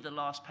 read the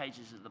last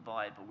pages of the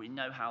Bible. We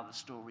know how the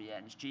story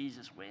ends.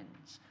 Jesus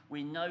wins.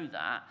 We know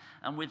that.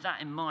 And with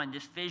that in mind,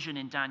 this vision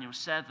in Daniel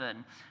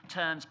 7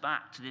 turns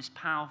back to this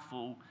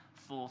powerful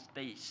fourth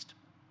beast.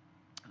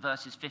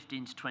 Verses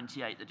 15 to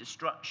 28, the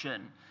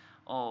destruction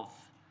of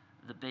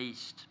the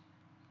beast.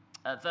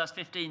 Verse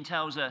 15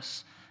 tells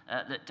us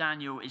that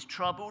Daniel is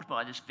troubled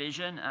by this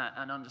vision,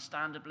 and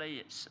understandably,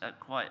 it's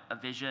quite a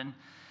vision.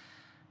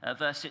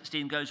 Verse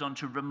 16 goes on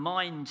to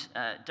remind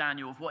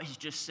Daniel of what he's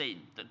just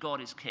seen, that God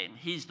is king.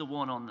 He's the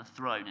one on the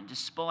throne, and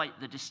despite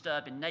the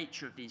disturbing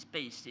nature of these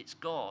beasts, it's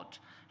God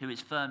who is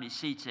firmly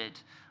seated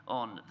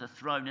on the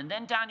throne. And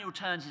then Daniel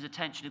turns his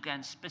attention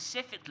again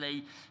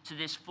specifically to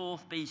this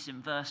fourth beast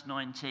in verse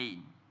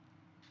 19.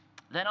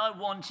 Then I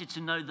wanted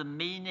to know the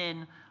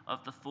meaning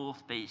of the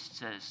fourth beast,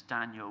 says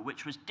Daniel,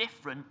 which was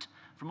different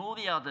from all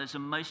the others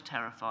and most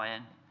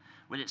terrifying.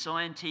 With its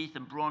iron teeth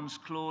and bronze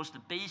claws, the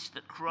beast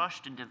that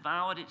crushed and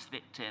devoured its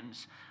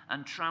victims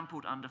and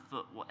trampled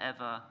underfoot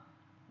whatever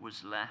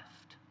was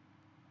left.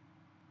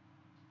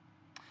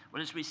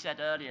 Well, as we said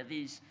earlier,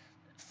 these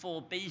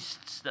four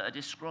beasts that are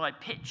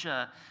described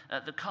picture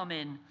the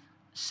coming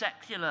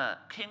secular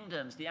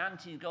kingdoms, the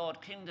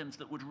anti-God kingdoms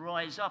that would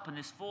rise up, and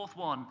this fourth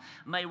one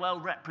may well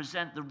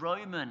represent the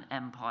Roman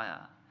Empire.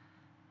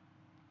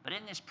 But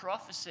in this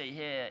prophecy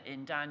here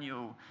in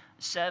Daniel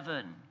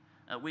 7,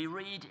 we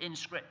read in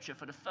Scripture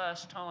for the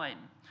first time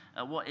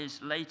what is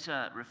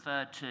later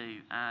referred to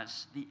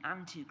as the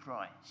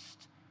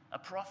Antichrist, a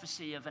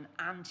prophecy of an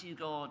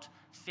anti-God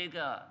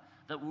figure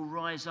that will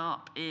rise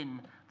up in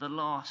the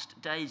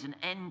last days, an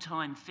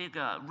end-time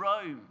figure.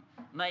 Rome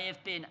may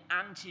have been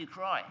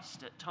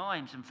anti-Christ at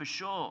times, and for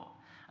sure,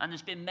 and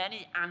there's been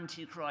many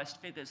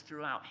anti-Christ figures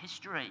throughout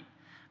history,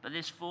 but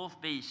this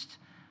fourth beast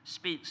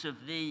speaks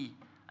of the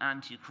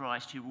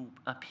Antichrist who will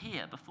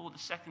appear before the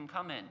second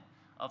coming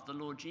of the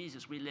Lord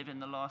Jesus. We live in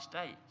the last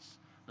days.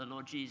 The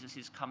Lord Jesus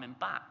is coming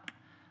back,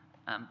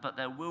 but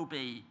there will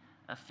be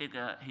a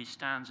figure who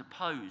stands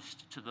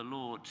opposed to the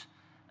Lord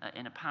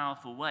in a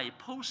powerful way.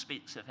 Paul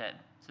speaks of him.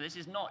 So this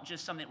is not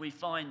just something we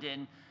find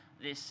in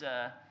this,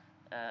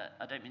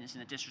 I don't mean this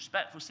in a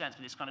disrespectful sense,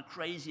 but this kind of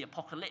crazy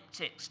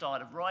apocalyptic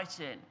style of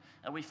writing.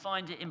 We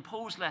find it in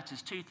Paul's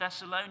letters to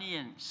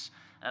Thessalonians.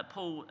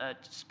 Paul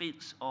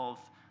speaks of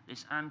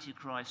this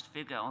Antichrist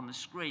figure on the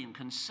screen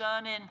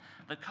concerning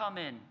the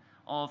coming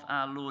of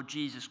our Lord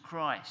Jesus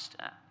Christ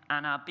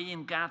and our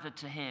being gathered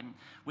to him.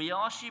 We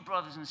ask you,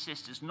 brothers and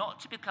sisters, not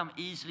to become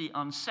easily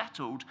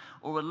unsettled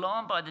or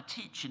alarmed by the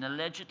teaching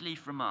allegedly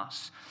from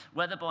us,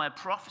 whether by a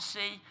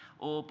prophecy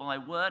or by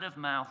word of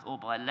mouth or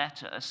by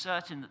letter,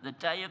 asserting that the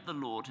day of the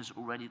Lord has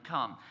already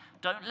come.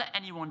 Don't let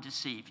anyone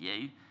deceive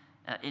you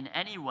in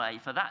any way,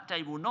 for that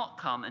day will not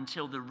come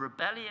until the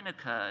rebellion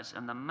occurs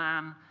and the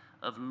man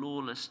of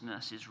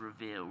lawlessness is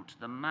revealed,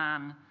 the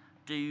man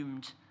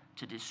doomed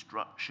to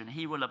destruction.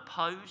 He will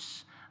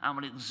oppose and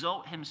will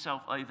exalt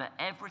himself over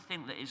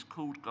everything that is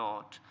called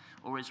God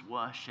or is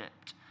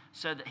worshipped,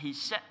 so that he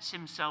sets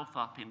himself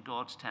up in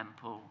God's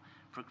temple,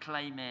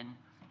 proclaiming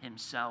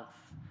himself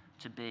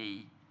to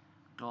be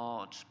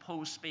God.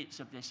 Paul speaks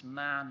of this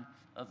man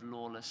of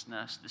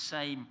lawlessness, the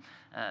same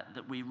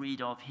that we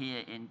read of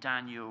here in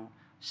Daniel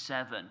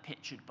 7,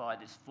 pictured by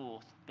this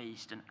fourth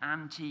beast, an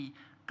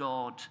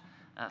anti-God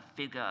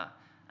figure.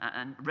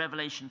 And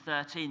Revelation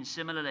 13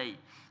 similarly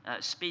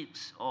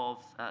speaks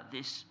of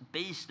this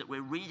beast that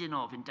we're reading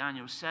of in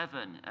Daniel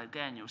 7.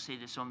 Again, you'll see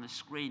this on the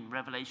screen,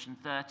 Revelation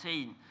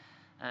 13.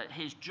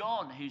 Here's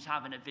John who's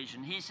having a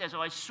vision. He says,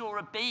 I saw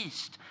a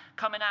beast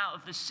coming out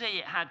of the sea.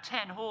 It had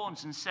 10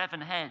 horns and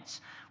 7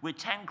 heads, with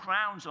 10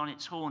 crowns on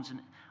its horns,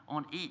 and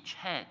on each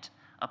head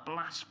a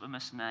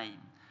blasphemous name.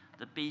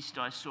 The beast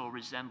I saw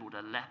resembled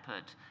a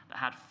leopard, but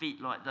had feet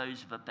like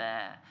those of a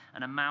bear,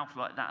 and a mouth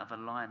like that of a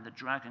lion. The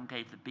dragon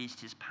gave the beast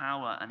his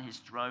power and his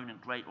throne and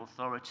great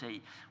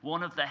authority.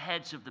 One of the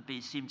heads of the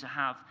beast seemed to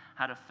have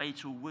had a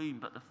fatal wound,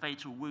 but the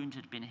fatal wound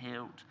had been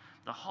healed.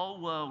 The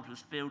whole world was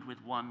filled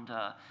with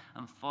wonder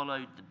and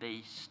followed the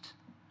beast.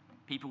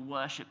 People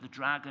worshipped the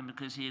dragon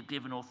because he had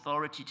given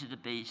authority to the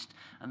beast,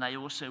 and they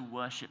also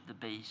worshipped the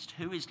beast.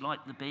 Who is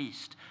like the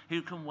beast?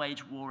 Who can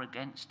wage war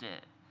against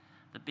it?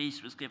 The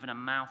beast was given a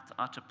mouth to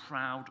utter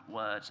proud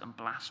words and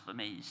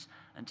blasphemies,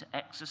 and to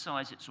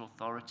exercise its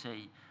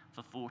authority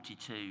for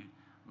 42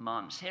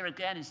 months. Here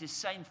again is this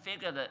same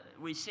figure that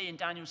we see in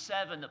Daniel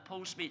 7 that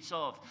Paul speaks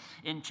of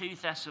in 2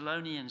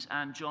 Thessalonians,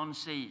 and John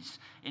sees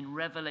in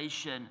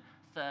Revelation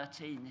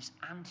 13, this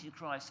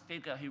Antichrist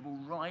figure who will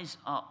rise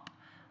up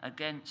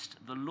against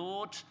the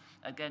Lord,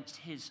 against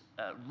his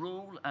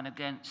rule, and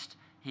against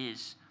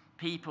his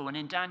people. And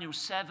in Daniel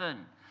 7,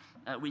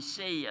 we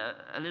see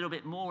a little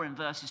bit more in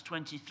verses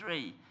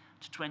 23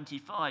 to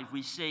 25.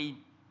 We see,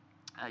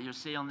 you'll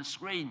see on the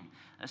screen,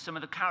 some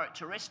of the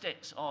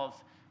characteristics of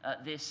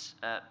this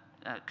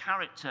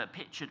character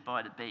pictured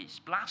by the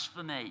beast.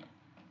 Blasphemy,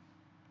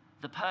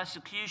 the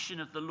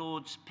persecution of the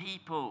Lord's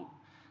people.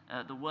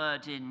 The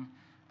word in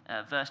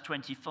verse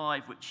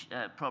 25, which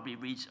probably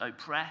reads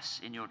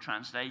oppress in your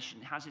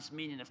translation, has this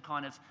meaning of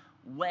kind of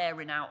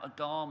wearing out a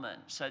garment.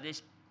 So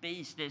this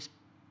beast, this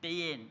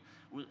being,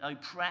 will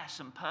oppress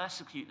and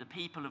persecute the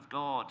people of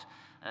God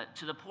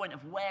to the point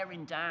of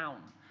wearing down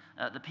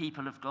the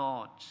people of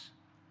God.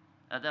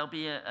 There'll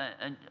be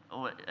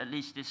or at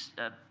least this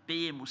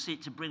being will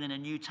seek to bring in a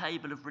new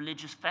table of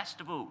religious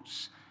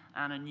festivals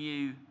and a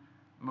new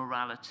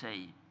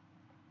morality.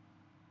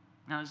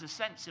 Now, there's a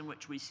sense in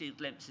which we see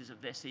glimpses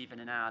of this even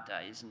in our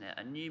day, isn't it?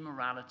 A new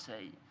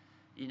morality.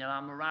 You know,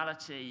 our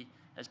morality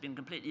has been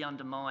completely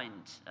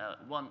undermined,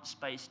 once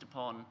based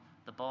upon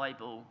the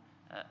Bible,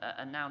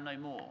 and now no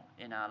more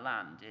in our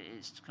land. It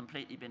has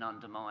completely been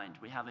undermined.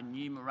 We have a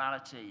new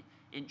morality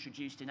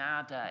introduced in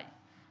our day.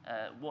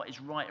 What is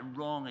right and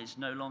wrong is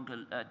no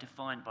longer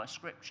defined by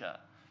Scripture,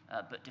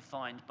 but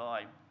defined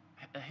by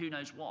who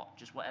knows what,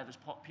 just whatever's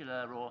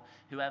popular or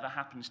whoever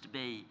happens to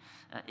be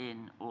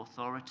in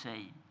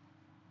authority.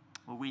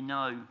 Well, we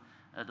know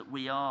that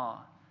we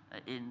are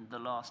in the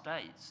last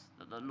days,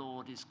 that the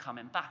Lord is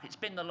coming back. It's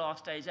been the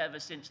last days ever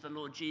since the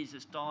Lord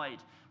Jesus died,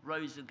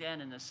 rose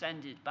again and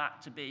ascended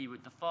back to be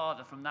with the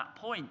Father. From that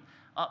point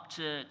up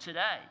to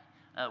today,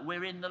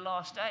 we're in the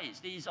last days.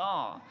 These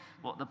are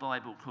what the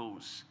Bible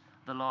calls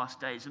the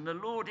last days, and the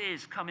Lord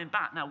is coming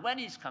back. Now, when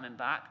he's coming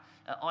back,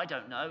 I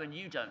don't know, and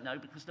you don't know,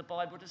 because the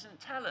Bible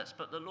doesn't tell us,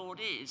 but the Lord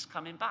is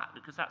coming back,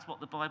 because that's what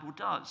the Bible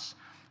does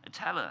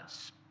tell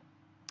us.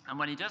 And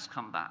when he does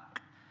come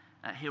back,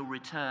 he'll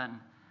return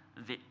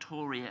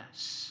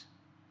victorious.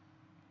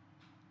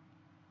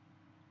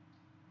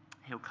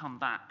 He'll come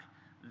back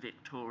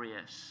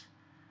victorious.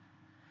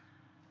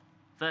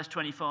 Verse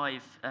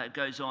 25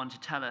 goes on to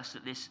tell us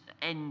that this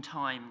end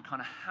time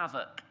kind of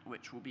havoc,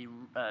 which will be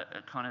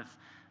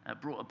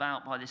brought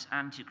about by this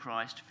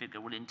Antichrist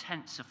figure, will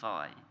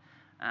intensify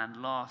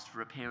and last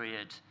for a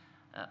period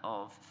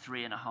of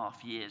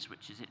 3.5 years,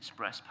 which is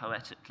expressed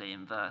poetically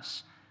in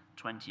verse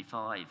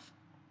 25.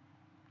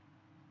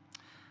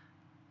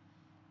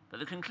 But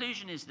the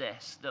conclusion is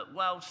this, that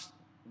whilst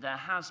there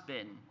has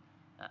been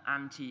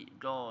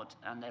anti-God,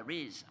 and there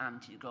is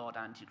anti-God,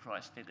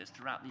 antichrist figures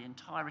throughout the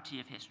entirety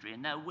of history,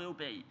 and there will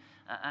be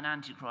an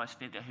antichrist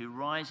figure who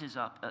rises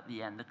up at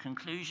the end, the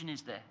conclusion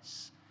is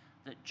this,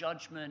 that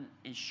judgment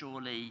is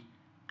surely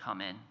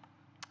coming.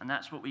 And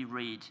that's what we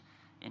read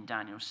in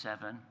Daniel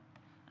 7.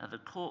 The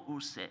court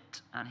will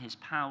sit, and his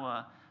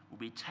power will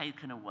be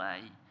taken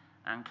away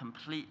and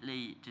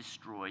completely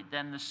destroyed.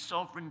 Then the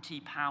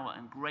sovereignty, power,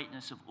 and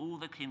greatness of all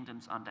the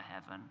kingdoms under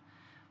heaven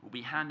will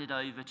be handed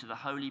over to the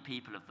holy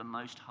people of the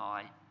Most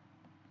High.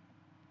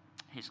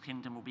 His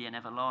kingdom will be an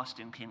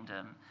everlasting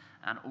kingdom,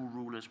 and all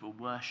rulers will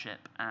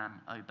worship and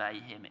obey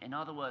him. In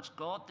other words,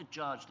 God the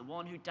judge, the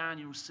one who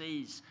Daniel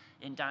sees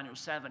in Daniel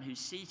 7, who's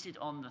seated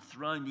on the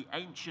throne, the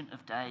Ancient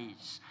of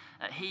Days,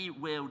 he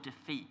will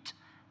defeat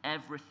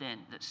everything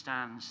that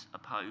stands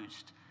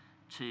opposed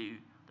to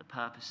the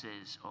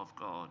purposes of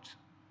God.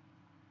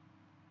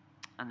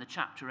 And the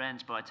chapter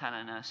ends by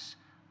telling us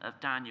of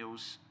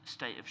Daniel's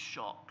state of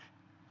shock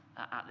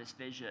at this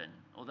vision.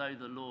 Although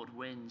the Lord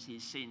wins,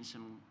 he's seen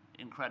some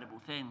incredible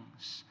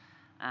things,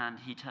 and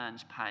he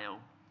turns pale.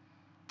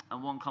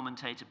 And one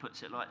commentator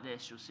puts it like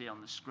this, you'll see on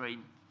the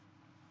screen.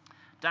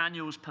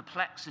 Daniel's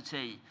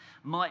perplexity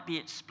might be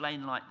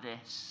explained like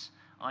this: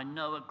 I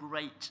know a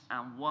great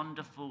and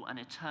wonderful and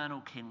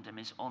eternal kingdom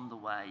is on the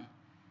way,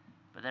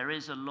 but there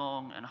is a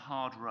long and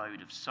hard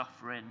road of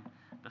suffering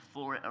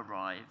before it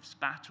arrives.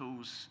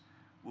 Battles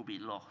will be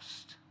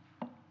lost,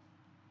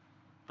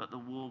 but the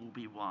war will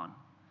be won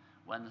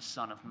when the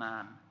Son of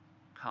Man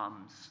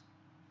comes.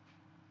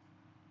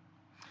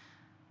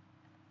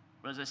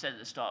 Well, as I said at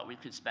the start, we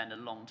could spend a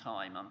long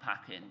time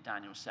unpacking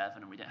Daniel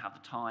 7, and we don't have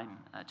the time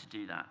to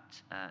do that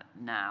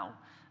now.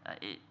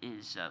 It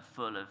is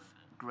full of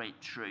great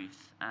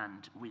truth,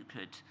 and we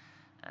could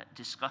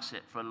discuss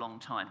it for a long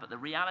time. But the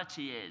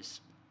reality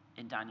is,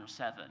 in Daniel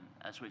 7,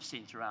 as we've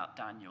seen throughout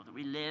Daniel, that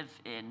we live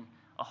in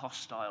a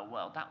hostile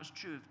world. That was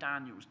true of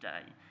Daniel's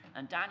day.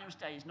 And Daniel's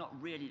day is not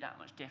really that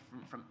much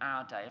different from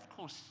our day. Of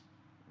course,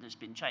 there's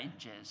been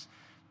changes.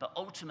 But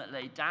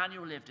ultimately,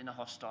 Daniel lived in a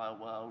hostile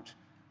world.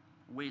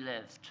 We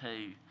live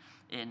too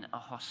in a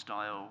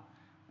hostile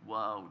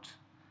world.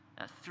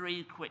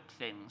 3 quick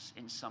things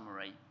in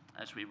summary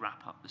as we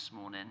wrap up this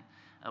morning.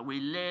 We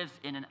live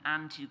in an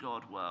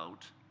anti-God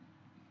world,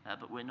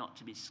 but we're not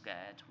to be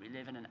scared. We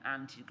live in an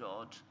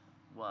anti-God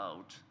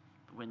world,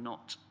 but we're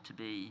not to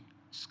be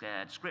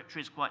scared. Scripture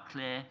is quite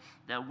clear.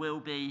 There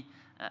will be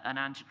an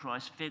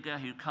Antichrist figure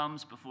who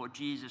comes before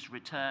Jesus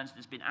returns.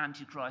 There's been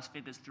Antichrist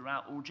figures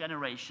throughout all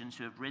generations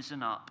who have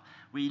risen up.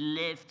 We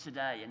live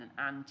today in an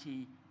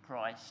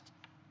anti-Christ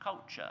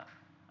culture,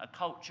 a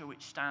culture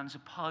which stands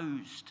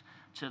opposed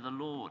to the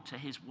Lord, to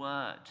his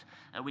word.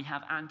 We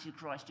have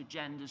antichrist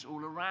agendas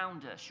all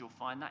around us. You'll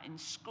find that in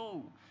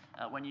school.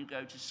 When you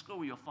go to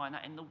school, you'll find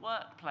that in the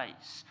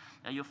workplace.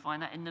 You'll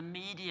find that in the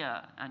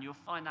media, and you'll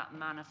find that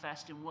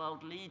manifest in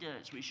world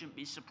leaders. We shouldn't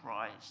be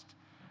surprised,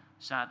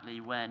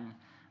 sadly, when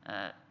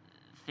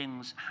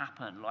things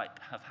happen like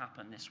have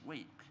happened this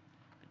week,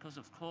 because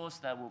of course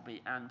there will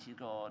be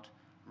anti-God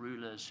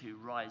rulers who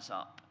rise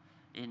up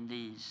in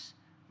these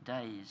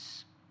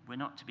days. We're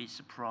not to be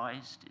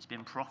surprised. It's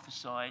been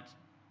prophesied.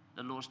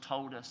 The Lord's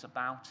told us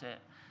about it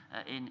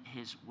in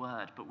his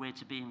word, but we're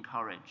to be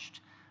encouraged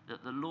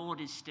that the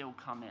Lord is still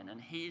coming,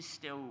 and he is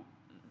still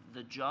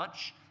the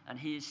judge, and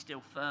he is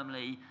still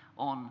firmly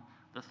on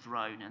the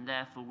throne, and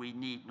therefore we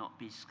need not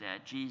be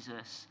scared.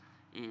 Jesus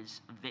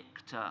is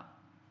victor.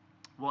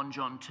 1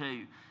 John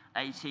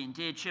 2:18.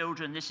 Dear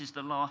children, this is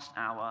the last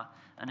hour,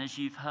 and as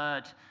you've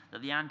heard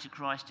that the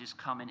Antichrist is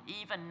coming,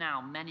 even now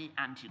many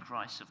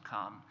Antichrists have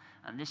come,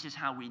 and this is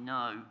how we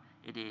know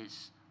it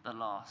is the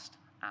last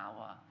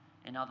hour.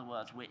 In other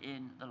words, we're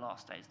in the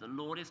last days. The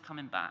Lord is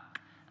coming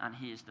back, and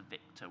he is the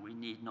victor. We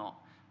need not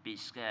be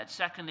scared.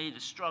 Secondly, the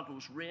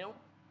struggle's real,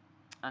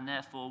 and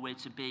therefore we're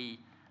to be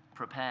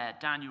prepared.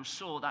 Daniel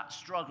saw that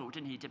struggle,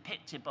 didn't he?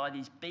 Depicted by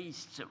these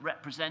beasts that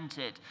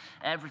represented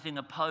everything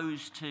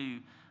opposed to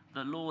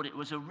the Lord. It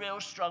was a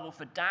real struggle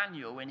for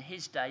Daniel in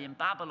his day in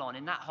Babylon,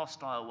 in that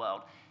hostile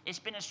world. It's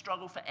been a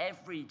struggle for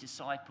every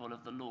disciple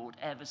of the Lord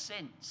ever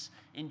since.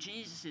 In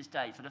Jesus'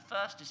 day, for the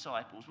first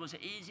disciples, was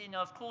it easy? No,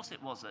 of course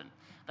it wasn't.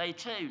 They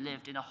too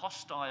lived in a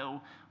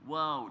hostile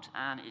world,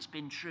 and it's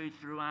been true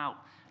throughout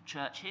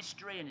church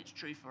history, and it's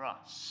true for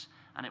us,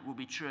 and it will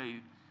be true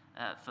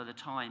for the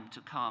time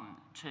to come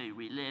too.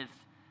 We live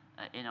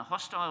in a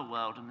hostile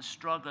world, and the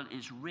struggle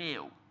is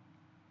real,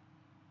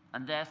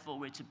 and therefore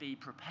we're to be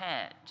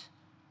prepared.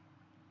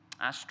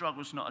 Our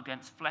struggle's not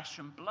against flesh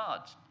and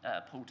blood,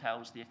 Paul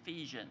tells the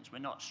Ephesians. We're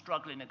not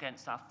struggling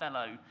against our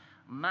fellow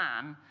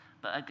man,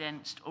 but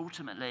against,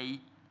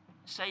 ultimately,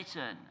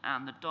 Satan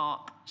and the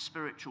dark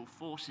spiritual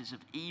forces of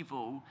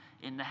evil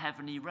in the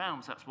heavenly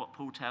realms. That's what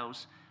Paul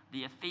tells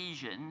the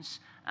Ephesians.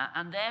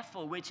 And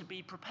therefore, we're to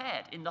be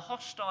prepared. In the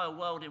hostile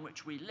world in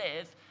which we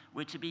live,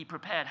 we're to be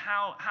prepared.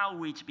 How are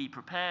we to be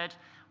prepared?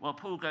 Well,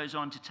 Paul goes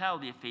on to tell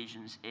the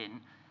Ephesians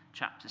in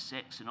chapter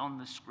 6 and on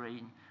the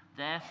screen,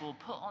 therefore,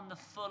 put on the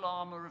full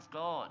armor of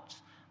God.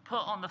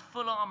 Put on the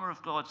full armor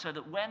of God so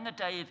that when the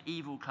day of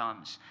evil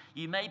comes,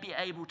 you may be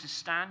able to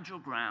stand your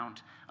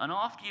ground. And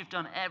after you've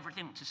done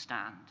everything to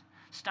stand,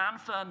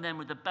 stand firm then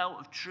with the belt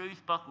of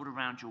truth buckled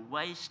around your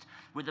waist,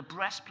 with the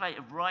breastplate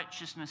of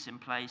righteousness in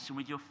place, and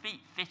with your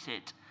feet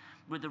fitted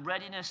with the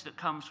readiness that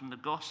comes from the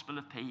gospel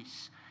of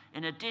peace.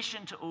 In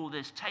addition to all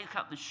this, take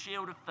up the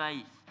shield of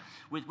faith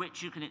with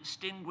which you can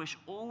extinguish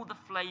all the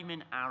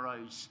flaming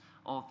arrows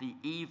of the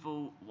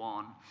evil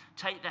one.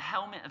 Take the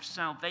helmet of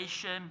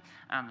salvation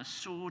and the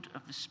sword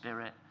of the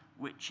Spirit,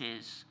 which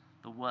is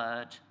the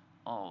word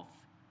of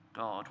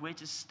God. We're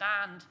to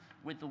stand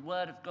with the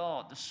word of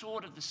God, the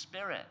sword of the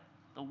Spirit,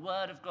 the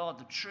word of God,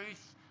 the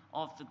truth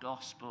of the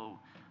gospel.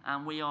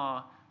 And we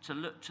are to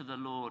look to the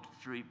Lord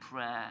through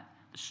prayer.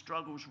 The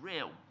struggle's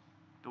real,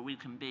 but we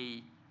can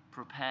be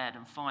prepared.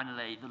 And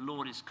finally, the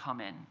Lord is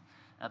coming.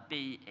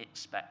 Be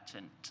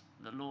expectant.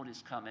 The Lord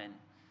is coming.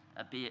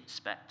 Be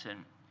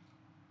expectant.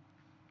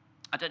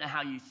 I don't know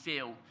how you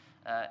feel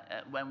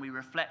when we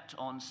reflect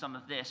on some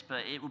of this,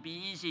 but it will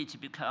be easy to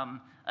become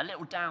a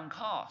little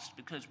downcast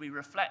because we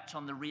reflect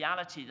on the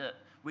reality that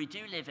we do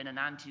live in an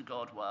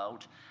anti-God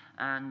world,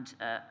 and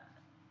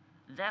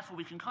therefore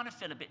we can kind of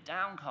feel a bit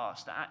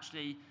downcast that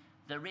actually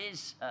there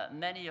is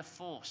many a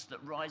force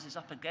that rises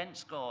up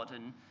against God,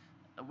 and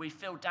we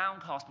feel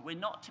downcast, but we're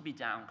not to be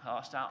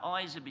downcast. Our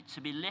eyes are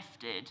to be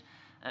lifted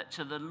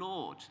to the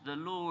Lord. The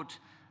Lord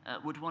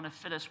would want to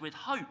fill us with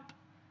hope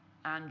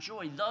and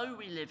joy, though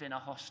we live in a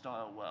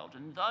hostile world,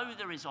 and though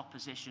there is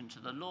opposition to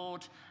the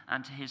Lord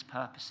and to his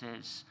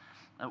purposes,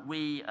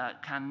 we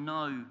can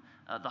know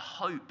the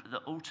hope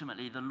that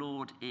ultimately the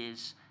Lord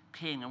is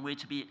King, and we're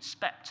to be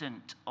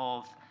expectant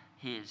of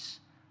his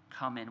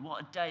coming.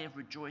 What a day of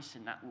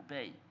rejoicing that will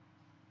be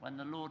when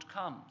the Lord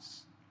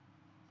comes.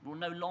 We'll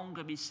no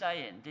longer be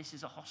saying, this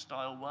is a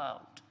hostile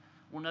world.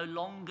 We'll no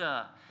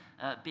longer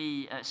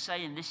be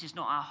saying, this is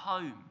not our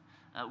home.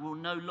 We'll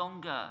no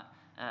longer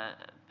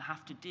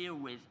have to deal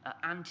with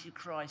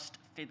antichrist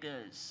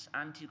figures,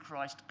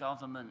 antichrist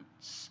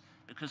governments,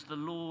 because the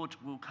Lord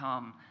will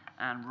come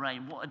and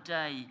reign. What a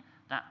day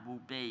that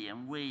will be.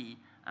 And we,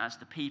 as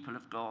the people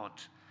of God,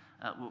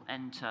 will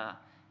enter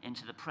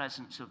into the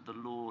presence of the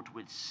Lord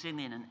with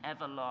singing and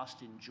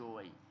everlasting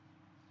joy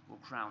will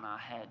crown our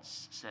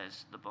heads,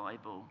 says the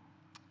Bible.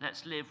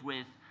 Let's live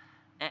with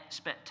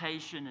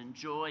expectation and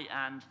joy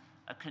and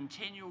a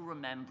continual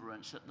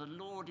remembrance that the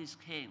Lord is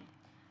King.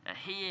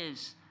 He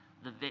is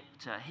the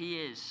victor. He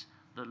is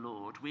the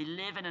Lord. We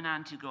live in an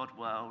anti-God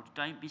world.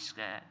 Don't be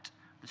scared.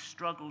 The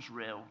struggle's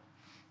real.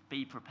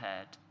 Be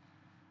prepared.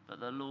 But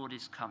the Lord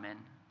is coming,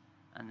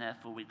 and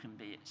therefore we can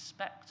be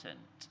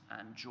expectant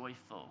and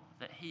joyful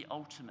that he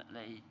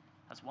ultimately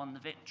has won the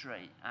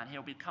victory, and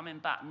he'll be coming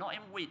back, not in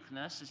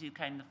weakness as he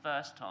came the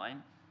first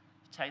time,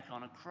 to take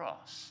on a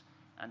cross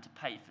and to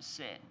pay for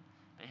sin,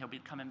 but he'll be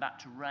coming back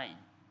to reign,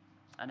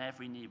 and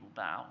every knee will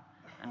bow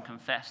and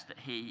confess that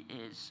he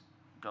is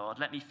God.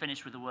 Let me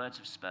finish with the words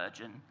of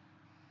Spurgeon.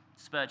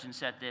 Spurgeon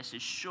said this: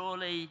 as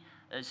surely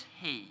as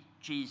he,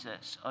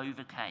 Jesus,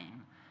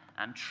 overcame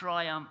and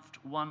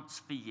triumphed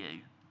once for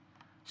you,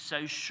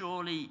 so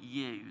surely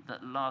you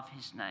that love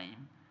his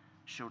name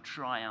shall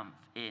triumph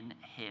in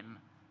him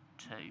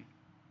too.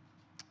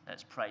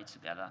 Let's pray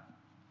together.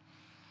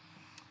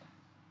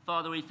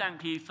 Father, we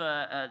thank you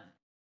for